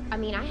I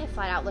have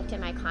flat out looked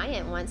at my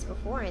client once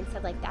before and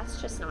said, like,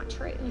 that's just not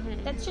true.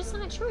 That's just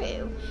not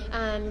true.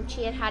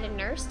 She had a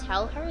nurse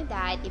tell her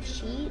that if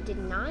she did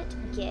not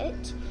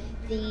get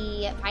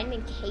the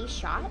vitamin K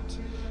shot,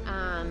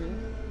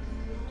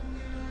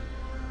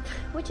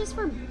 which is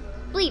for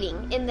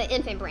bleeding in the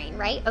infant brain,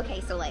 right? Okay,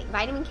 so like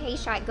vitamin K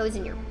shot goes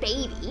in your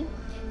baby.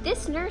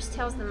 This nurse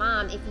tells the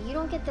mom, if you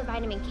don't get the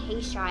vitamin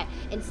K shot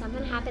and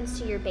something happens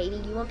to your baby,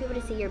 you won't be able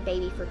to see your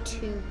baby for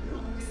 2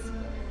 weeks.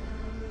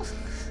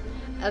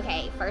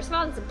 Okay, first of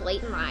all, it's a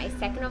blatant lie.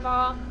 Second of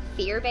all,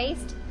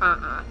 fear-based,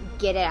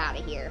 get it out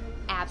of here.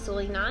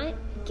 Absolutely not.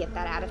 Get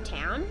that out of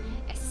town,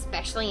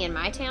 especially in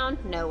my town,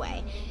 no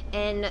way.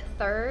 And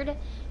third,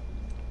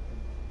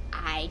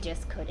 I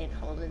just couldn't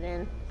hold it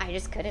in. I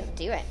just couldn't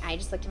do it. I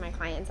just looked at my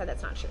client and said,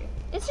 that's not true.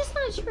 It's just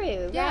not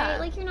true, right?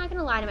 Like, you're not going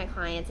to lie to my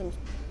clients and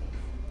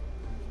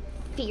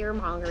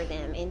fear-monger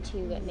them into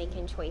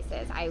making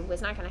choices. I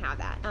was not going to have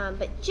that.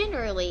 But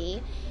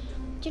generally,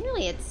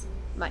 it's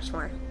much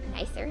more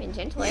nicer and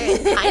gentler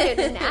and kinder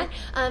than that.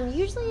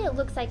 Usually it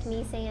looks like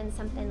me saying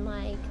something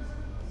like,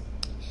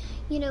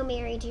 you know,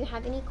 Mary, do you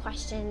have any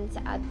questions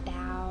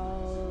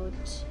about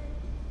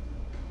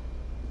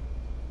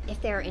if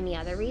there are any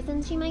other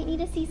reasons you might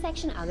need a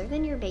C-section other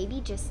than your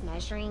baby just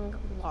measuring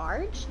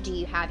large? Do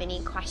you have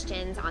any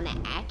questions on the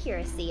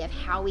accuracy of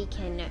how we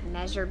can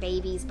measure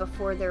babies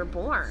before they're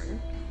born?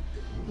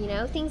 You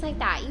know, things like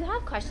that. You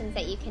have questions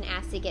that you can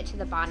ask to get to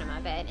the bottom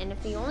of it. And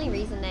if the only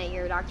reason that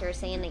your doctor is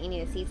saying that you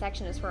need a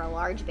C-section is for a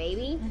large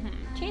baby,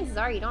 chances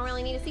are you don't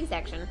really need a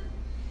C-section.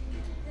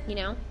 You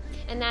know?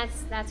 And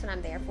that's what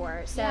I'm there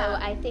for. So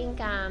I think,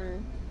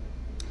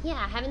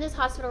 having those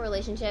hospital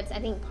relationships, I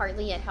think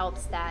partly it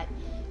helps that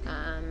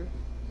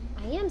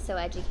I am so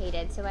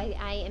educated. So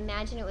I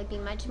imagine it would be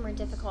much more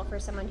difficult for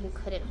someone who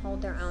couldn't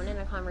hold their own in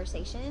a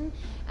conversation.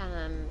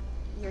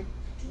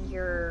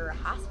 Your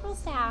hospital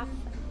staff,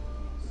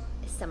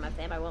 some of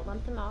them, I won't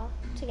lump them all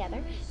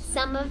together,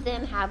 some of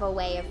them have a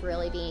way of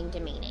really being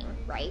demeaning,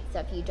 right? So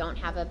if you don't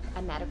have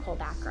a medical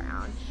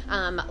background.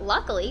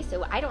 Luckily,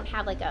 so I don't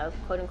have like a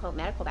quote-unquote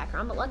medical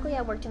background, but luckily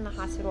I worked in the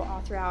hospital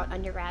all throughout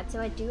undergrad, so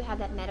I do have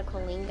that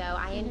medical lingo.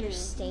 I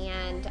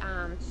understand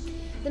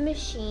the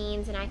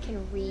machines, and I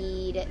can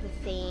read the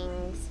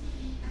things.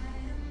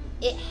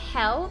 It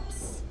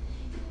helps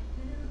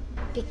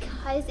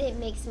because it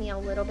makes me a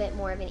little bit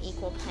more of an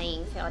equal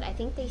playing field. I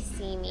think they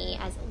see me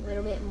as a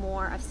little bit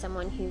more of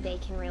someone who they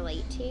can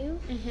relate to.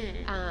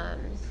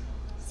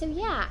 So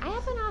yeah, I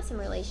have an awesome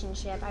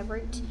relationship. I've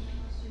worked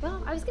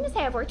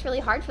really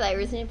hard for that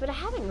reason, but I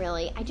haven't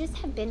really. I just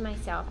have been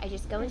myself. I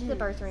just go into the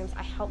birth rooms.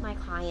 I help my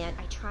client.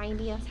 I try and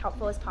be as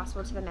helpful as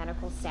possible to the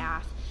medical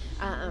staff.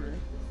 I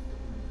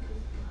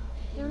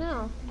don't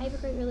know. I have a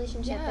great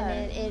relationship,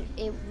 and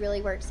it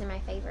really works in my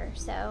favor.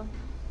 So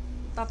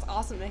That's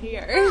awesome to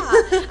hear.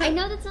 Yeah. I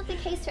know that's not the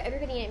case for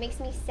everybody, and it makes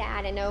me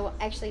sad. I know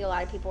actually a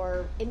lot of people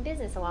are in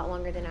business a lot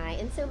longer than I,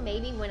 and so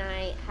maybe when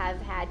I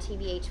have had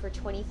TBH for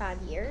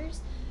 25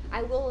 years,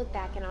 I will look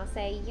back and I'll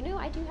say, you know,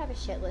 I do have a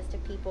shit list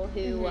of people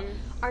who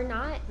are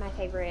not my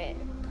favorite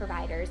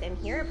providers, and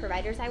here are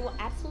providers I will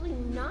absolutely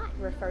not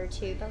refer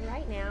to, but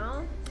right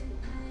now,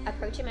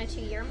 approaching my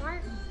 2-year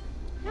mark,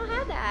 I don't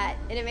have that,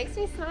 and it makes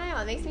me smile.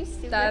 It makes me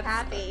super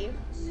happy.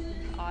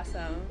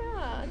 Awesome.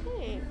 Yeah,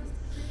 thanks.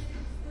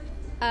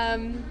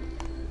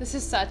 This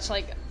is such,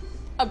 like,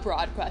 a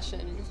broad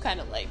question. You've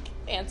kind of, like,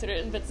 answered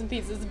it in bits and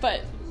pieces,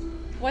 but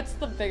what's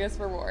the biggest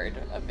reward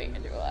of being a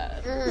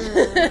doula?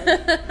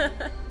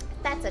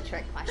 That's a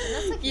trick question.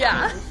 That's, like,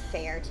 not even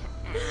fair to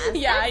ask.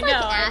 Yeah, That's I know,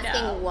 like asking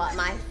I know. what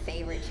my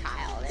favorite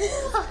child is.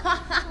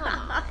 Come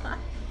on.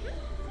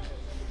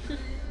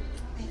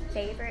 My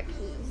favorite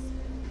piece.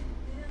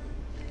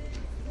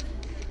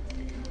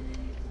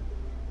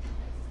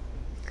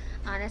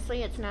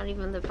 Honestly, it's not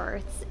even the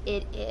births.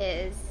 It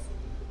is...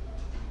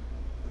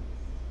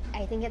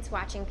 I think it's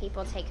watching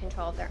people take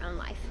control of their own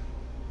life.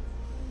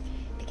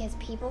 Because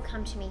people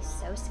come to me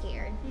so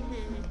scared.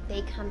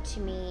 They come to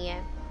me...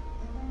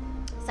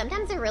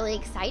 Sometimes they're really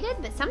excited,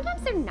 but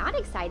sometimes they're not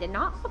excited.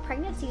 Not all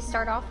pregnancies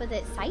start off with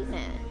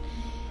excitement.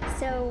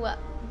 So,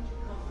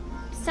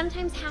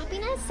 sometimes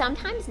happiness,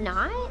 sometimes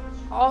not.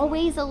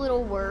 Always a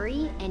little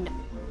worry, and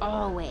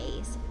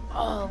always,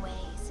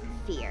 always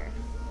fear.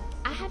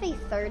 I have a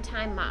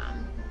third-time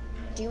mom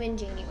due in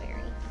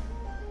January.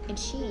 And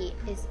she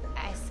is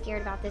as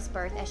scared about this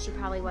birth as she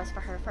probably was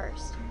for her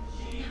first.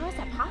 How is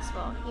that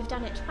possible? You've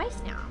done it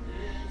twice now.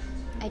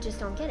 I just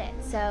don't get it.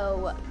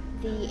 So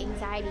the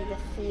anxiety, the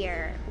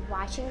fear,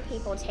 watching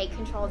people take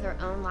control of their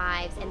own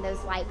lives and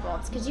those light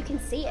bulbs, because you can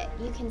see it.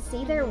 You can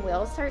see their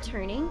wheels start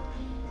turning,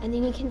 and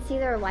then you can see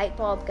their light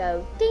bulb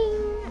go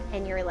ding,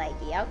 and you're like,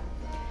 yep,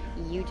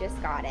 you just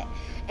got it.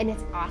 And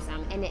it's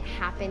awesome. And it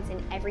happens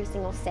in every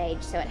single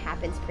stage. So it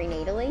happens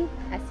prenatally.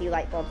 I see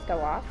light bulbs go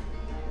off.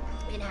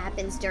 It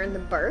happens during the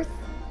birth.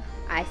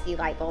 I see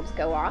light bulbs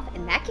go off,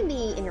 and that can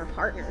be in your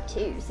partner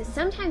too. So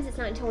sometimes it's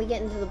not until we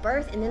get into the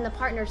birth, and then the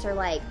partners are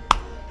like,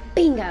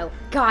 bingo,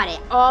 got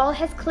it. All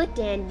has clicked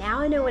in. Now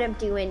I know what I'm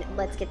doing.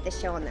 Let's get this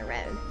show on the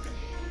road.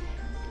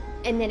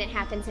 And then it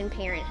happens in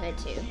parenthood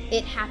too.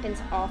 It happens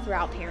all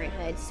throughout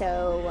parenthood.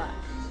 So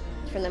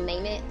from the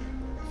moment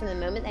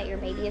that your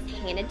baby is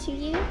handed to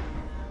you,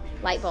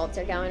 light bulbs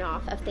are going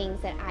off of things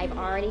that I've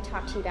already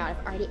talked to you about.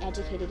 I've already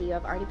educated you.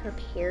 I've already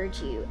prepared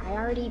you. I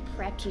already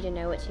prepped you to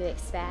know what to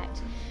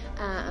expect.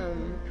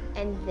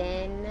 And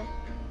then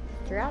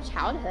throughout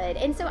childhood.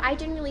 And so I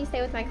generally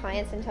stay with my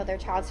clients until their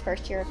child's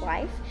first year of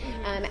life.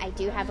 I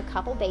do have a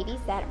couple babies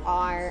that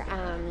are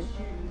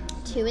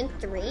 2 and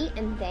 3,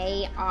 and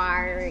they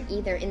are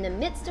either in the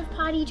midst of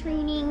potty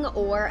training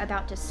or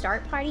about to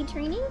start potty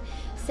training.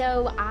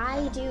 So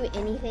I do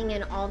anything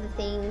and all the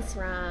things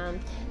from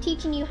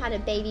teaching you how to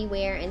baby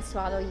wear and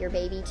swaddle your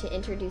baby to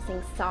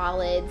introducing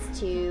solids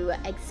to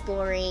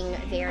exploring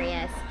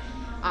various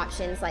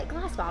options like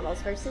glass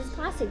bottles versus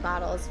plastic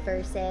bottles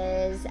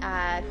versus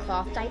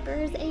cloth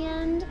diapers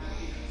and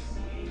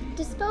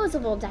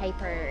disposable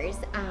diapers,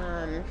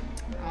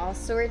 all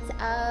sorts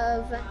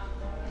of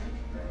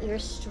your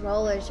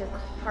strollers, your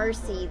car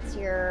seats,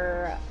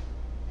 your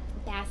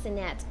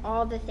bassinets,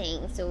 all the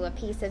things. So a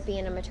piece of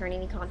being a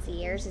maternity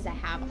concierge is I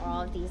have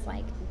all of these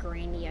like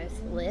grandiose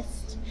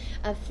lists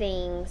of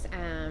things,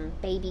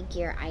 baby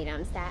gear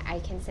items that I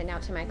can send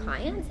out to my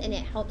clients, and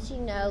it helps you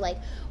know like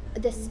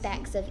the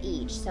specs of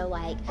each. So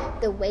like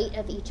the weight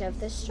of each of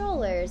the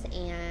strollers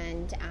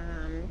and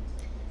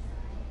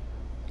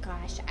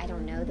I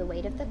don't know, the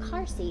weight of the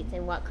car seats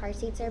and what car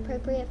seats are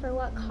appropriate for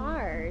what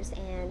cars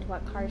and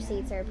what car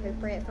seats are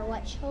appropriate for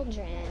what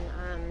children,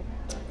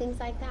 things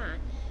like that.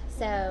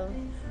 So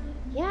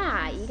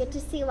yeah, you get to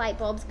see light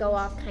bulbs go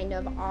off kind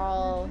of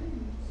all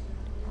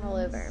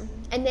over.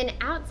 And then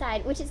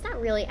outside, which it's not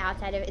really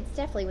outside of, it's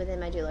definitely within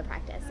my doula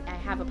practice, I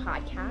have a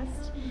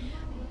podcast.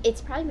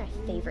 It's probably my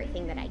favorite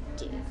thing that I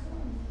do.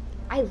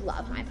 I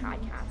love my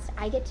podcast.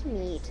 I get to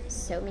meet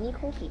so many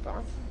cool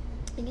people.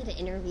 I get to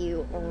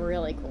interview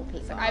really cool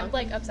people. So I'm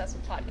like obsessed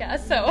with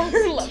podcasts, so I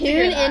would love to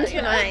hear Tune that,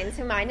 into mine.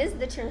 So mine is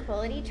the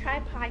Tranquility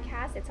Tribe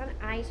podcast. It's on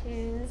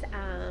iTunes.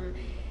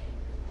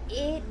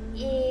 It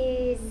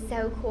is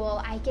so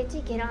cool. I get to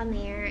get on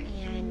there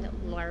and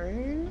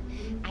learn.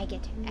 I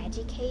get to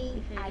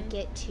educate. I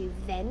get to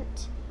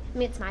vent. I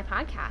mean, it's my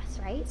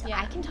podcast, right? So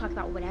I can talk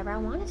about whatever I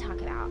want to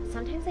talk about.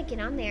 Sometimes I get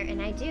on there and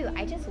I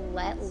just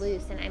let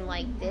loose, and I'm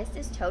like, this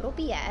is total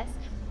BS.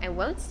 I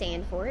won't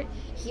stand for it.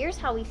 Here's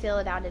how we feel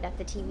about it at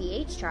the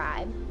TVH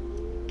Tribe.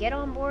 Get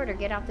on board or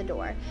get out the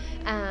door.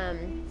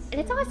 And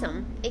it's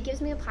awesome. It gives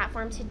me a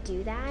platform to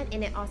do that,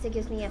 and it also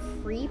gives me a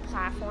free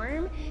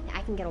platform that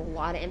I can get a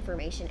lot of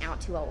information out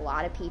to a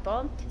lot of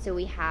people. So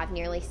we have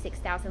nearly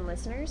 6,000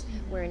 listeners.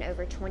 We're in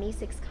over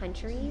 26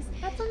 countries.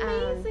 That's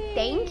amazing.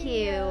 Thank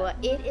you.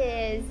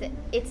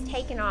 It's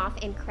taken off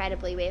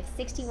incredibly. We have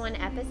 61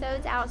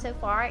 episodes out so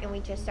far, and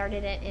we just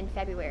started it in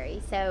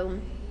February. So,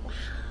 wow.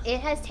 It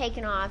has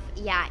taken off,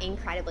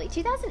 incredibly.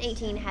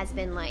 2018 has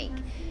been like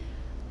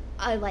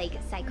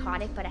a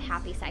psychotic, but a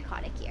happy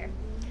psychotic year.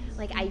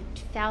 Like I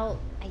felt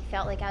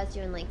like I was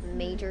doing like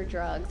major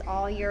drugs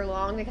all year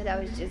long because I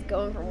was just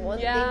going from one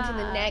thing to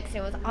the next,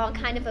 and it was all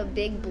kind of a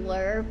big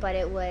blur. But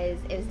it was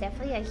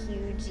definitely a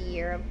huge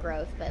year of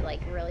growth, but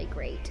like really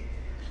great,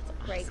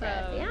 great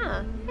growth.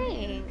 Yeah,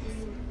 thanks.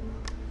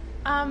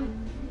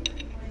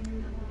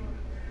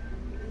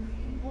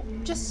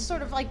 Just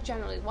sort of like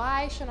generally,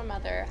 why should a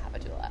mother have a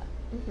doula?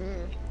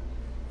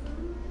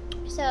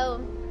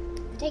 So,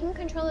 taking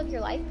control of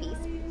your life piece.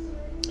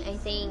 I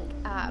think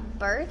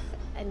birth,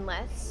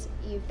 unless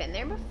you've been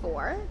there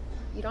before,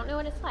 you don't know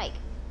what it's like.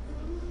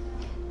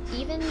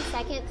 Even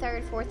second,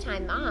 third, fourth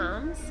time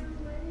moms,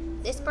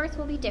 this birth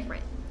will be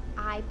different.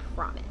 I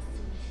promise.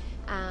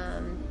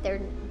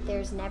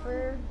 There's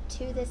never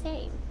two the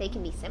same. They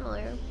can be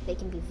similar. They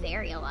can be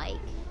very alike.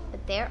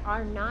 But there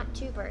are not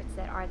two births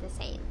that are the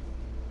same.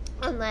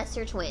 Unless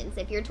you're twins.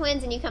 If you're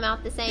twins and you come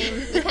out the same,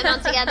 you come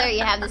out together,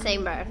 you have the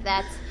same birth.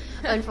 That's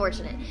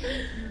unfortunate.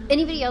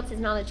 Anybody else is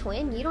not a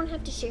twin, you don't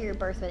have to share your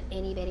birth with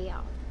anybody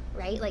else,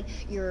 right? Like,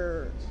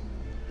 your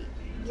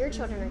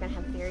children are going to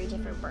have very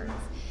different births.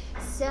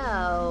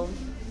 So,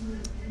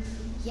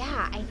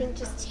 yeah, I think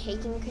just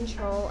taking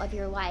control of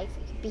your life,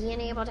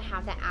 being able to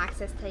have the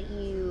access that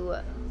you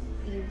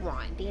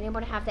want, being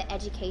able to have the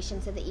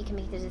education so that you can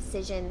make the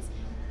decisions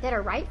that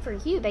are right for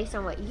you based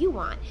on what you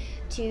want,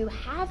 to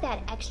have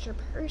that extra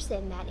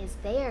person that is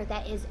there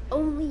that is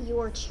only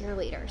your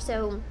cheerleader.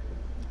 So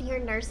your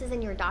nurses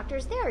and your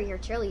doctors, they are your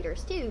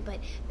cheerleaders too, but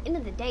at the end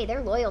of the day,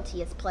 their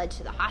loyalty is pledged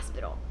to the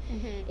hospital.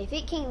 If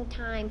it came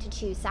time to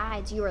choose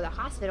sides, you or the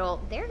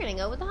hospital, they're going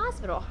to go with the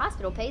hospital.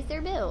 Hospital pays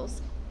their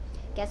bills.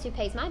 Guess who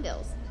pays my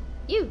bills?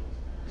 You.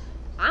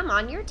 I'm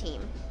on your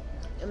team.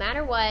 No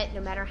matter what,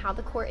 no matter how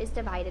the court is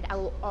divided, I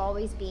will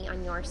always be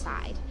on your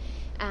side.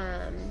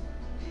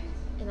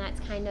 And that's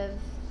kind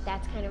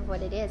of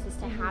what it is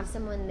to have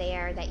someone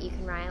there that you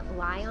can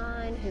rely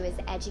on, who is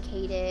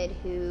educated,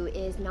 who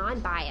is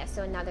non-biased.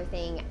 So another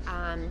thing,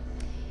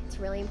 it's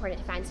really important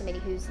to find somebody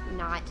who's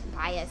not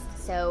biased.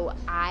 So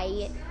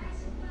I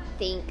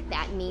think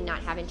that me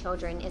not having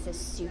children is a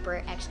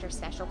super extra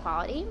special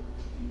quality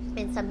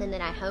and something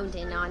that I honed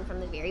in on from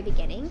the very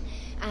beginning.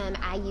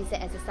 I use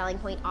it as a selling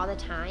point all the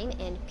time,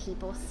 and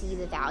people see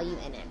the value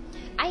in it.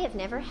 I have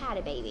never had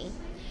a baby.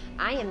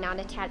 I am not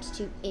attached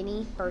to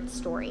any birth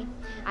story.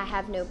 I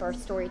have no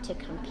birth story to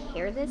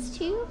compare this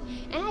to,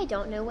 and I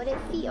don't know what it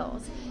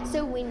feels.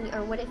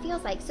 What it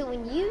feels like. So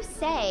when you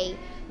say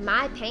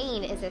my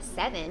pain is a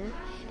 7,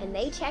 and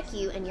they check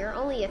you and you're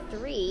only a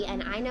 3,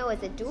 and I know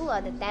as a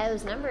doula that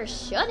those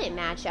numbers shouldn't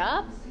match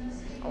up,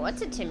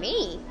 what's it to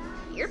me?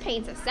 Your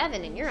pain's a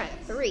 7 and you're a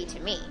 3 to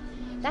me.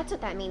 That's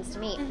what that means to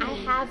me. I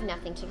have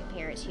nothing to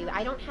compare it to.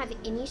 I don't have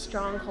any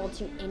stronghold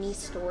to any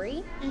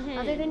story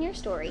other than your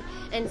story.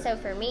 And so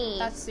for me,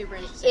 that's super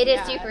interesting. It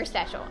is super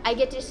special. I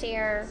get to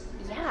share,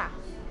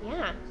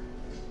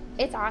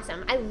 it's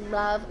awesome. I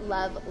love,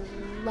 love,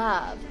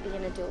 love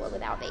being a doula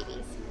without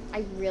babies.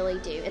 I really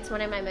do. It's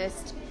one of my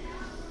most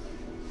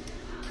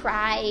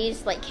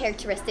prized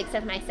characteristics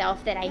of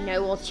myself that I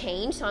know will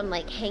change. So I'm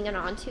hanging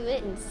on to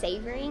it and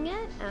savoring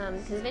it,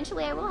 because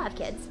eventually I will have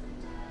kids.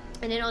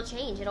 And it'll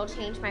change. It'll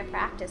change my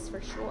practice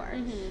for sure.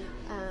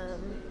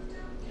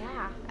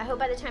 I hope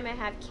by the time I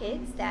have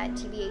kids that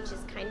TBH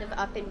is kind of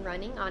up and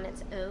running on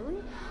its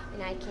own,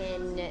 and I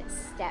can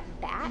step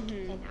back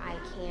and I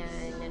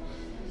can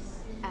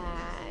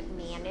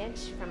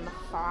manage from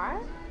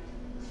afar.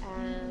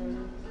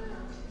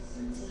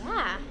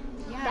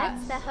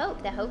 That's the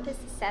hope. The hope is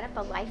to set up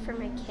a life for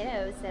my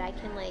kiddos that I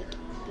can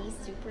be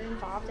super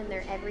involved in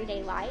their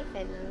everyday life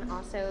and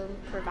also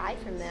provide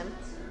from them.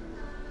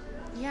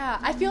 Yeah,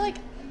 I feel like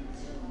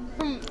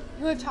from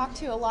who I've talked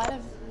to, a lot of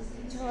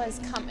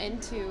doulas come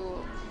into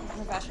a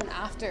profession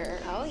after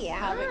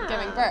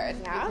giving birth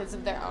because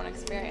of their own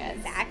experience.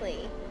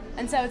 Exactly.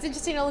 And so it's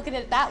interesting to look at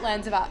it that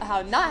lens about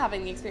how not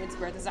having the experience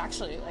of birth is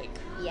actually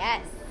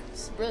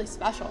really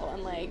special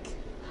and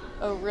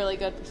a really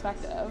good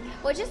perspective.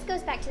 Well, it just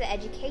goes back to the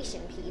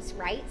education piece,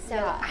 right? So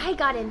I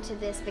got into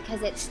this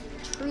because it's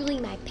truly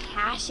my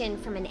passion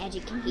from an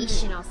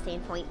educational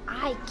standpoint.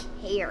 I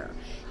care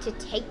to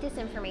take this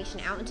information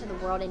out into the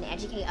world and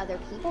educate other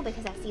people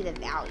because I see the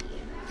value.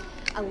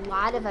 A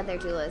lot of other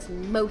doulas,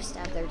 most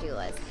other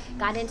doulas,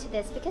 got into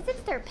this because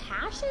it's their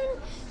passion,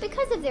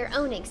 because of their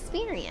own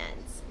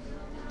experience.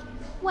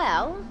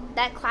 Well,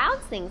 that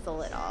clouds things a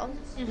little.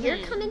 You're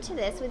coming to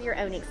this with your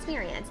own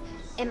experience.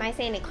 Am I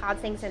saying it clouds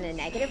things in a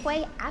negative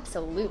way?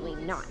 Absolutely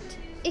not.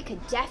 It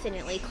could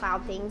definitely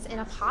cloud things in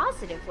a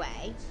positive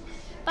way,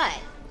 but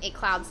it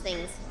clouds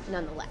things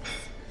nonetheless.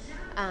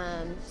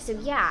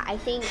 I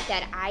think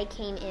that I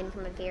came in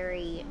from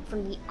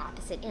the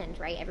opposite end,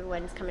 right?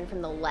 Everyone's coming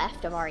from the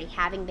left of already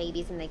having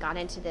babies, and they got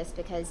into this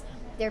because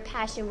their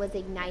passion was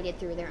ignited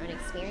through their own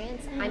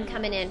experience. I'm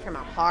coming in from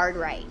a hard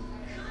right.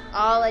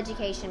 All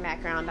education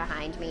background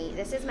behind me.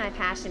 This is my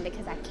passion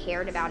because I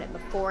cared about it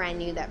before I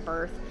knew that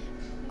birth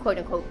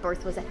quote-unquote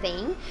birth was a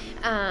thing.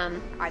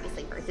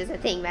 Obviously birth is a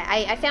thing, but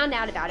I found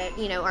out about it,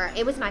 or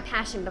it was my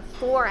passion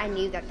before I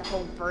knew that the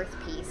whole birth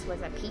piece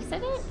was a piece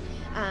of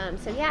it.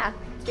 So yeah,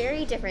 it's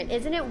very different.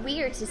 Isn't it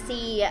weird to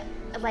see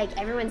like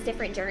everyone's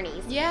different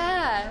journeys?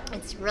 Yeah.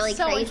 It's really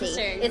so crazy.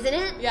 Interesting. Isn't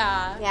it?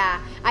 Yeah.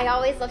 Yeah. I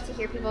always love to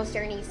hear people's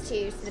journeys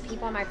too. So the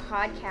people on my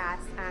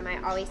podcast, I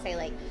always say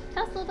like,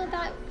 tell us a little bit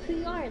about who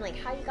you are and like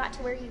how you got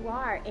to where you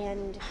are.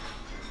 And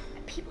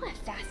people have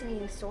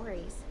fascinating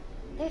stories.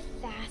 They have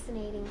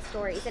fascinating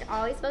stories. It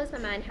always blows my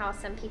mind how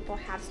some people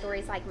have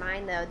stories like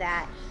mine though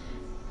that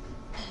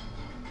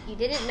you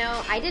didn't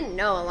know. I didn't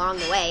know along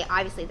the way.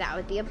 Obviously, that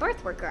would be a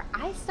birth worker.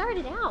 I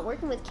started out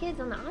working with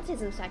kids on the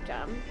autism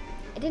spectrum.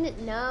 I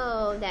didn't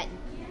know that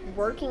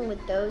working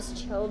with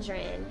those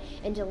children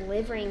and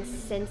delivering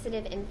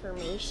sensitive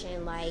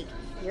information like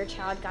your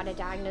child got a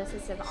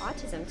diagnosis of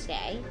autism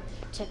today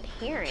to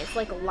parents,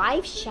 like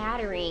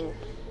life-shattering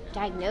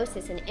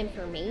diagnosis and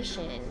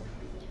information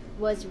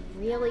was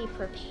really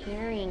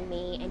preparing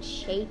me and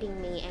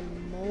shaping me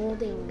and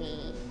molding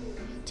me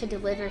to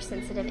deliver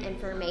sensitive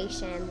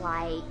information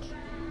like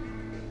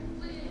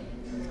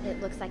it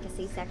looks like a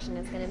C-section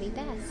is going to be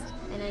best.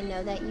 And I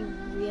know that you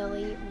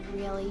really,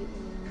 really,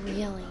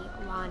 really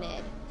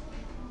wanted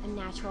a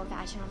natural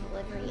vaginal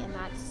delivery, and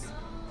that's,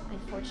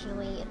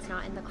 unfortunately, it's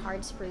not in the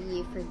cards for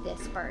you for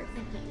this birth.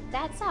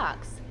 That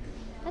sucks.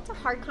 That's a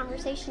hard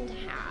conversation to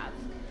have.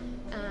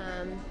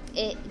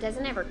 It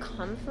doesn't ever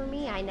come from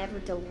me. I never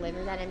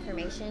deliver that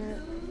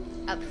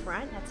information up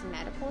front. That's a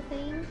medical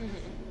thing.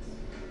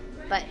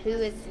 But who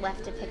is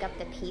left to pick up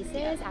the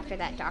pieces after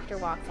that doctor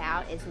walks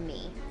out is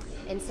me.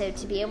 And so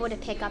to be able to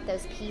pick up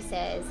those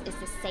pieces is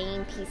the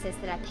same pieces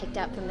that I picked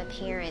up from the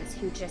parents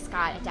who just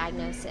got a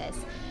diagnosis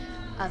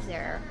of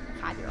their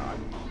 5-year-old.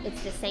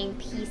 It's the same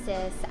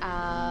pieces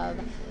of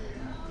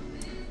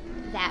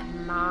that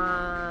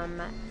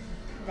mom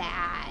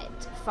that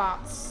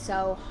fought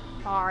so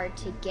hard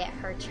to get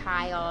her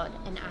child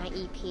an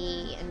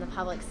IEP in the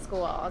public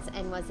schools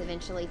and was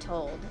eventually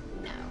told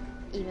no,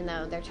 even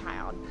though their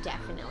child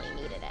definitely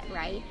needed it,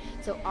 right?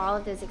 So all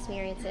of those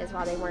experiences,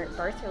 while they weren't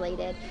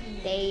birth-related,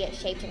 they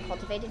shaped and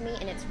cultivated me,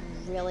 and it's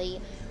really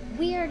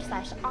weird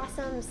 /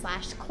 awesome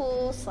 /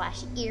 cool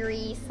 /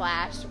 eerie /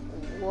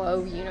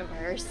 whoa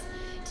universe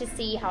to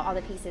see how all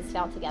the pieces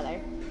fell together.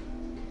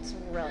 It's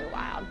really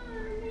wild.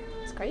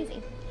 It's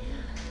crazy.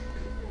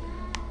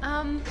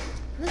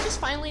 And then just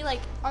finally, like,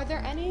 are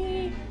there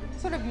any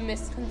sort of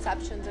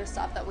misconceptions or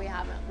stuff that we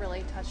haven't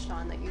really touched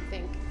on that you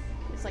think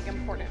is, like,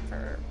 important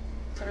for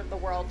sort of the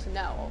world to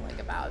know, like,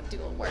 about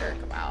doula work,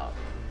 about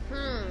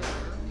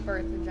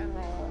birth in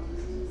general?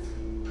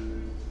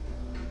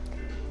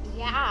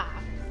 Yeah,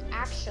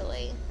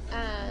 actually.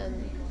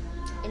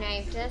 And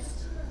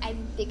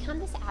I've become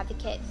this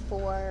advocate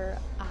for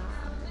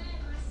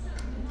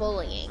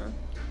bullying.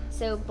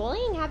 So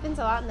bullying happens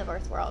a lot in the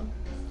birth world,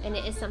 and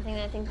it is something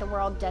that I think the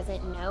world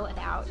doesn't know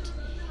about.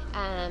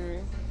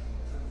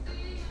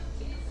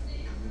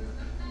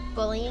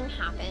 Bullying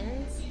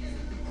happens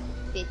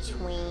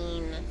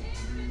between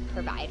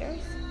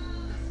providers.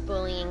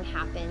 Bullying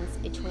happens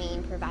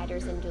between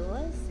providers and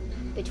doulas,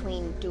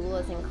 between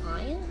doulas and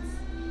clients,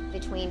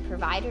 between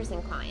providers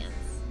and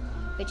clients,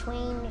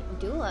 between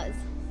doulas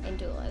and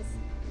doulas.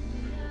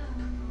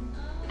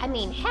 I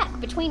mean,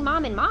 heck, between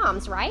mom and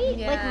moms, right?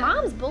 Yeah. Like,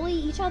 moms bully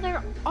each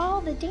other all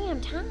the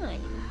damn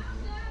time.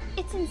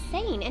 It's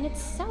insane, and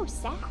it's so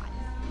sad.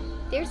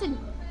 There's a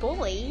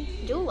bully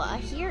doula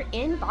here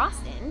in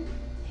Boston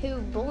who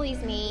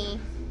bullies me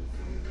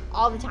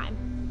all the time.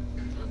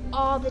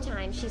 All the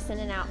time. She's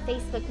sending out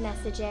Facebook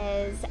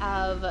messages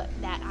of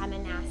that I'm a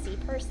nasty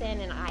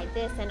person and I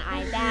this and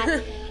I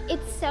that.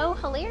 It's so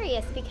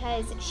hilarious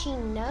because she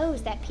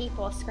knows that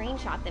people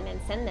screenshot them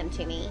and send them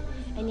to me,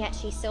 and yet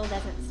she still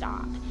doesn't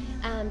stop.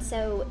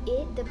 So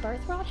the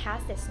birth world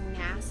has this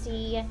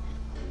nasty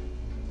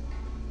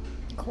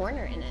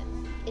corner in it.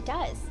 It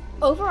does.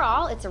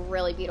 Overall, it's a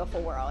really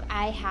beautiful world.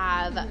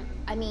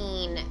 I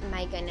mean,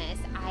 my goodness,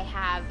 I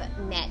have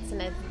met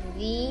some of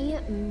the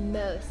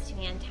most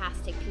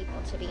fantastic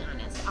people, to be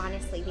honest.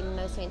 Honestly, the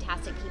most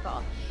fantastic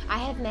people. I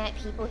have met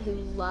people who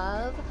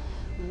love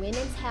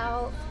women's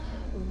health,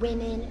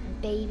 women,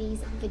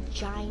 babies,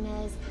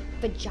 vaginas,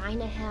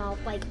 vagina health,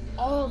 like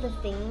all the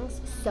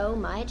things so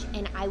much,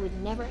 and I would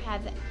never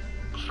have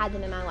had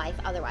them in my life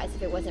otherwise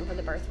if it wasn't for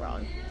the birth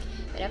world.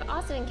 But I've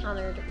also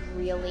encountered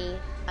really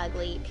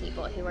ugly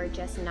people who are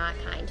just not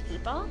kind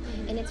people.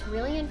 And it's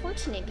really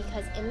unfortunate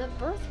because in the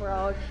birth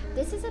world,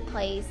 this is a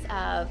place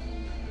of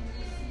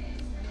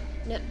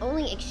not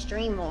only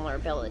extreme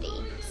vulnerability.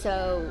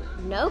 So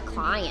no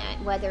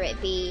client, whether it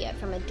be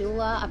from a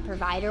doula, a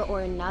provider,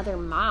 or another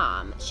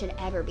mom, should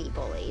ever be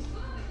bullied.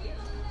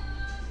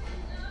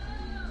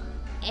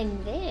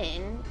 And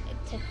then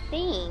to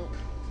think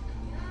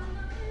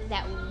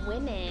that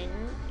women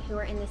who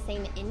are in the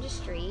same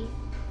industry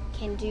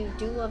can do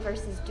doula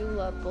versus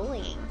doula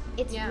bullying.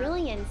 It's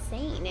really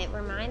insane. It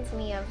reminds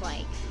me of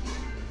like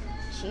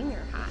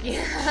junior high.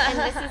 Yeah. And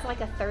this is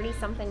like a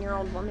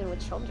 30-something-year-old woman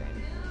with children.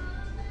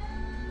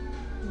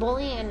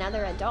 bullying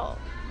another adult.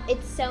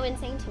 It's so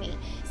insane to me.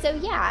 So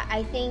yeah,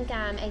 I think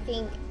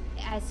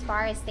as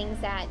far as things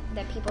that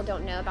people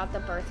don't know about the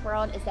birth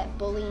world is that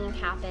bullying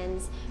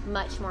happens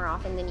much more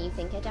often than you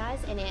think it does,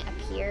 and it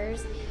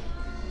appears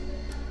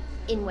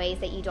in ways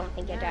that you don't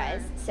think it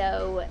does.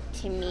 So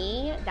to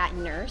me, that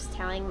nurse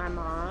telling my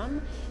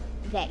mom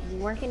that you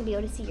weren't going to be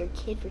able to see your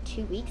kid for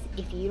 2 weeks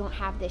if you don't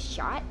have this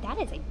shot, that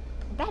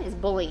is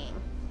bullying.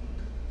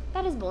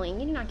 That is bullying.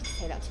 You do not get to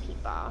say that to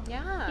people.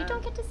 Yeah. You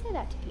don't get to say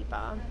that to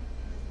people.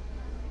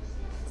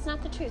 It's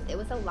not the truth. It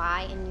was a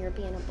lie, and you're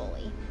being a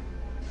bully.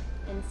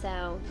 And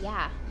so,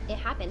 yeah, it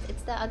happens.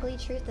 It's the ugly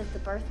truth of the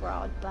birth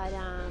world. But,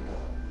 yeah,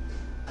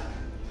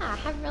 I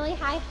have really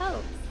high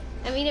hopes.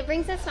 I mean, it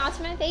brings a smile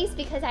to my face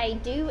because I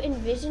do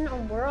envision a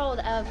world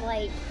of,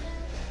 like,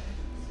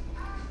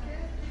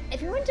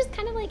 everyone just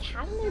kind of, like,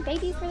 having their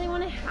babies where they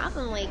want to have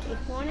them. Like, if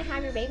you want to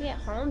have your baby at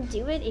home,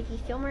 do it. If you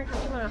feel more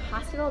comfortable in a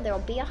hospital, there will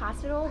be a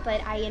hospital.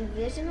 But I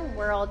envision a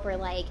world where,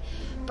 like,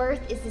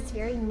 birth is this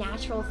very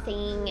natural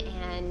thing,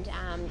 and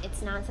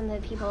it's not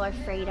something that people are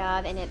afraid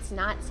of, and it's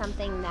not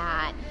something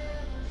that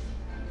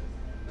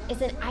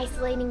is an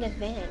isolating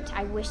event.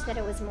 I wish that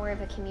it was more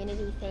of a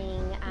community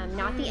thing,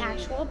 not the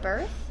actual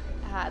birth,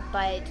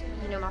 but,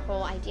 you know, my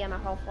whole idea, my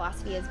whole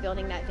philosophy is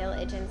building that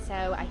village. And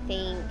so I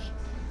think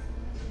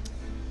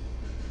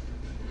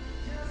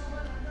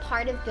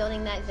part of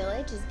building that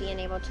village is being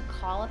able to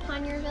call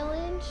upon your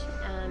village,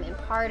 and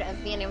part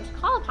of being able to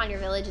call upon your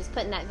village is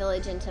putting that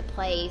village into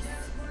place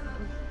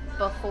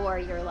before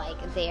you're, like,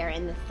 there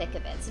in the thick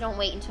of it. So don't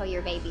wait until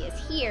your baby is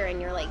here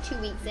and you're, like, 2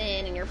 weeks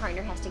in and your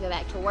partner has to go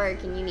back to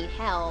work and you need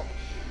help.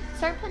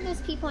 Start putting those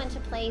people into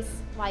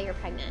place while you're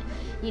pregnant,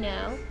 you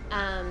know?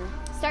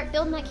 Start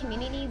building that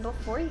community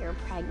before you're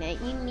pregnant.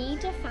 You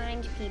need to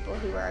find people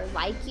who are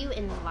like you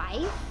in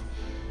life,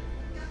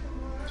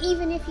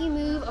 even if you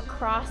move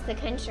across the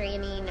country. I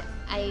mean,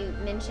 I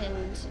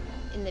mentioned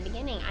in the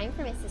beginning, I'm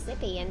from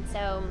Mississippi, and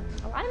so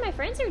a lot of my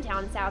friends are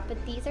down south,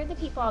 but these are the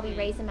people I'll be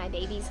raising my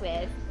babies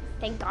with.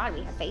 Thank God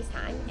we have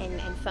FaceTime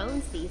and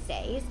phones these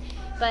days.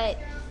 But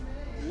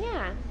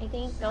yeah, I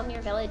think building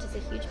your village is a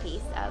huge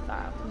piece of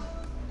I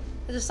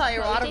just saw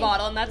your water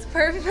bottle, and that's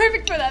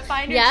perfect for that.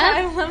 Find your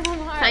tribe, love them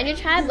hard. Find your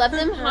tribe, love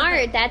them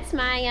hard. That's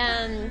my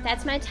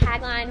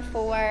tagline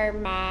for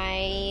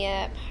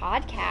my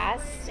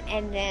podcast.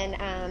 And then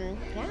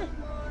yeah,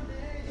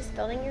 just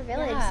building your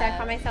village.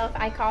 Yeah. So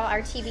I call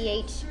our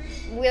TBH.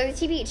 We're the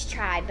TBH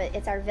tribe, but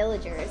it's our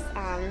villagers.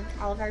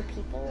 All of our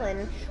people,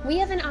 and we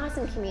have an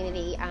awesome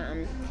community.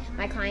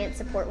 My clients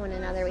support one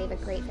another. We have a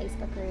great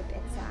Facebook group.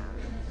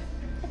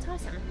 It's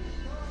awesome.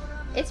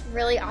 It's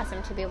really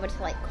awesome to be able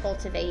to, like,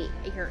 cultivate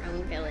your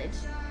own village.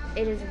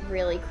 It is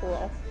really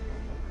cool.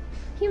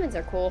 Humans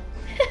are cool.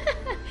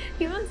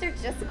 Humans are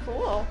just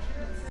cool.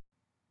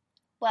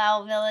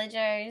 Well,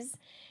 villagers,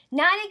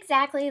 not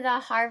exactly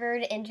the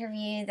Harvard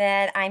interview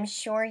that I'm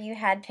sure you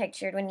had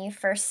pictured when you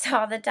first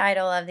saw the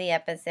title of the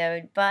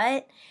episode,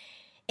 but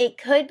it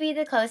could be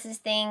the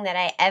closest thing that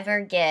I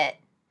ever get.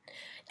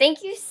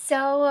 Thank you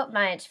so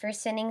much for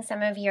spending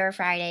some of your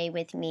Friday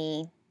with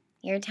me.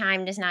 Your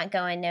time does not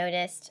go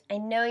unnoticed. I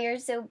know you're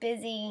so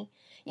busy.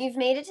 You've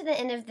made it to the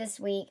end of this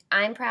week.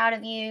 I'm proud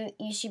of you.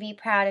 You should be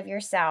proud of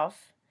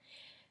yourself.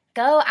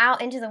 Go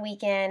out into the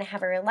weekend,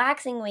 have a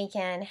relaxing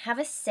weekend, have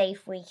a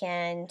safe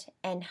weekend,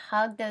 and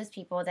hug those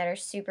people that are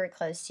super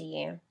close to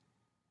you.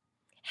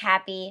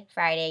 Happy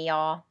Friday,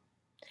 y'all.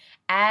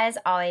 As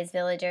always,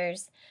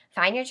 villagers,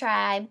 find your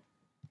tribe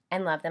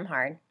and love them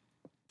hard.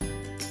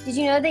 Did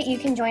you know that you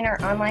can join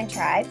our online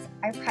tribes?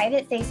 Our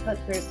private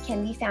Facebook group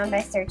can be found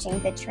by searching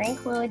the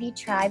Tranquility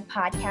Tribe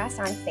podcast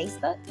on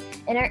Facebook,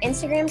 and our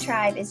Instagram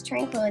tribe is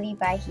Tranquility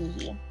by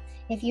HeHe.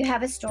 If you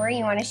have a story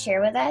you want to share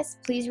with us,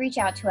 please reach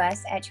out to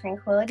us at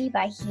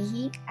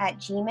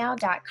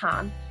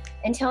tranquilitybyhehe@gmail.com.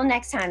 Until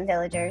next time,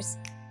 villagers.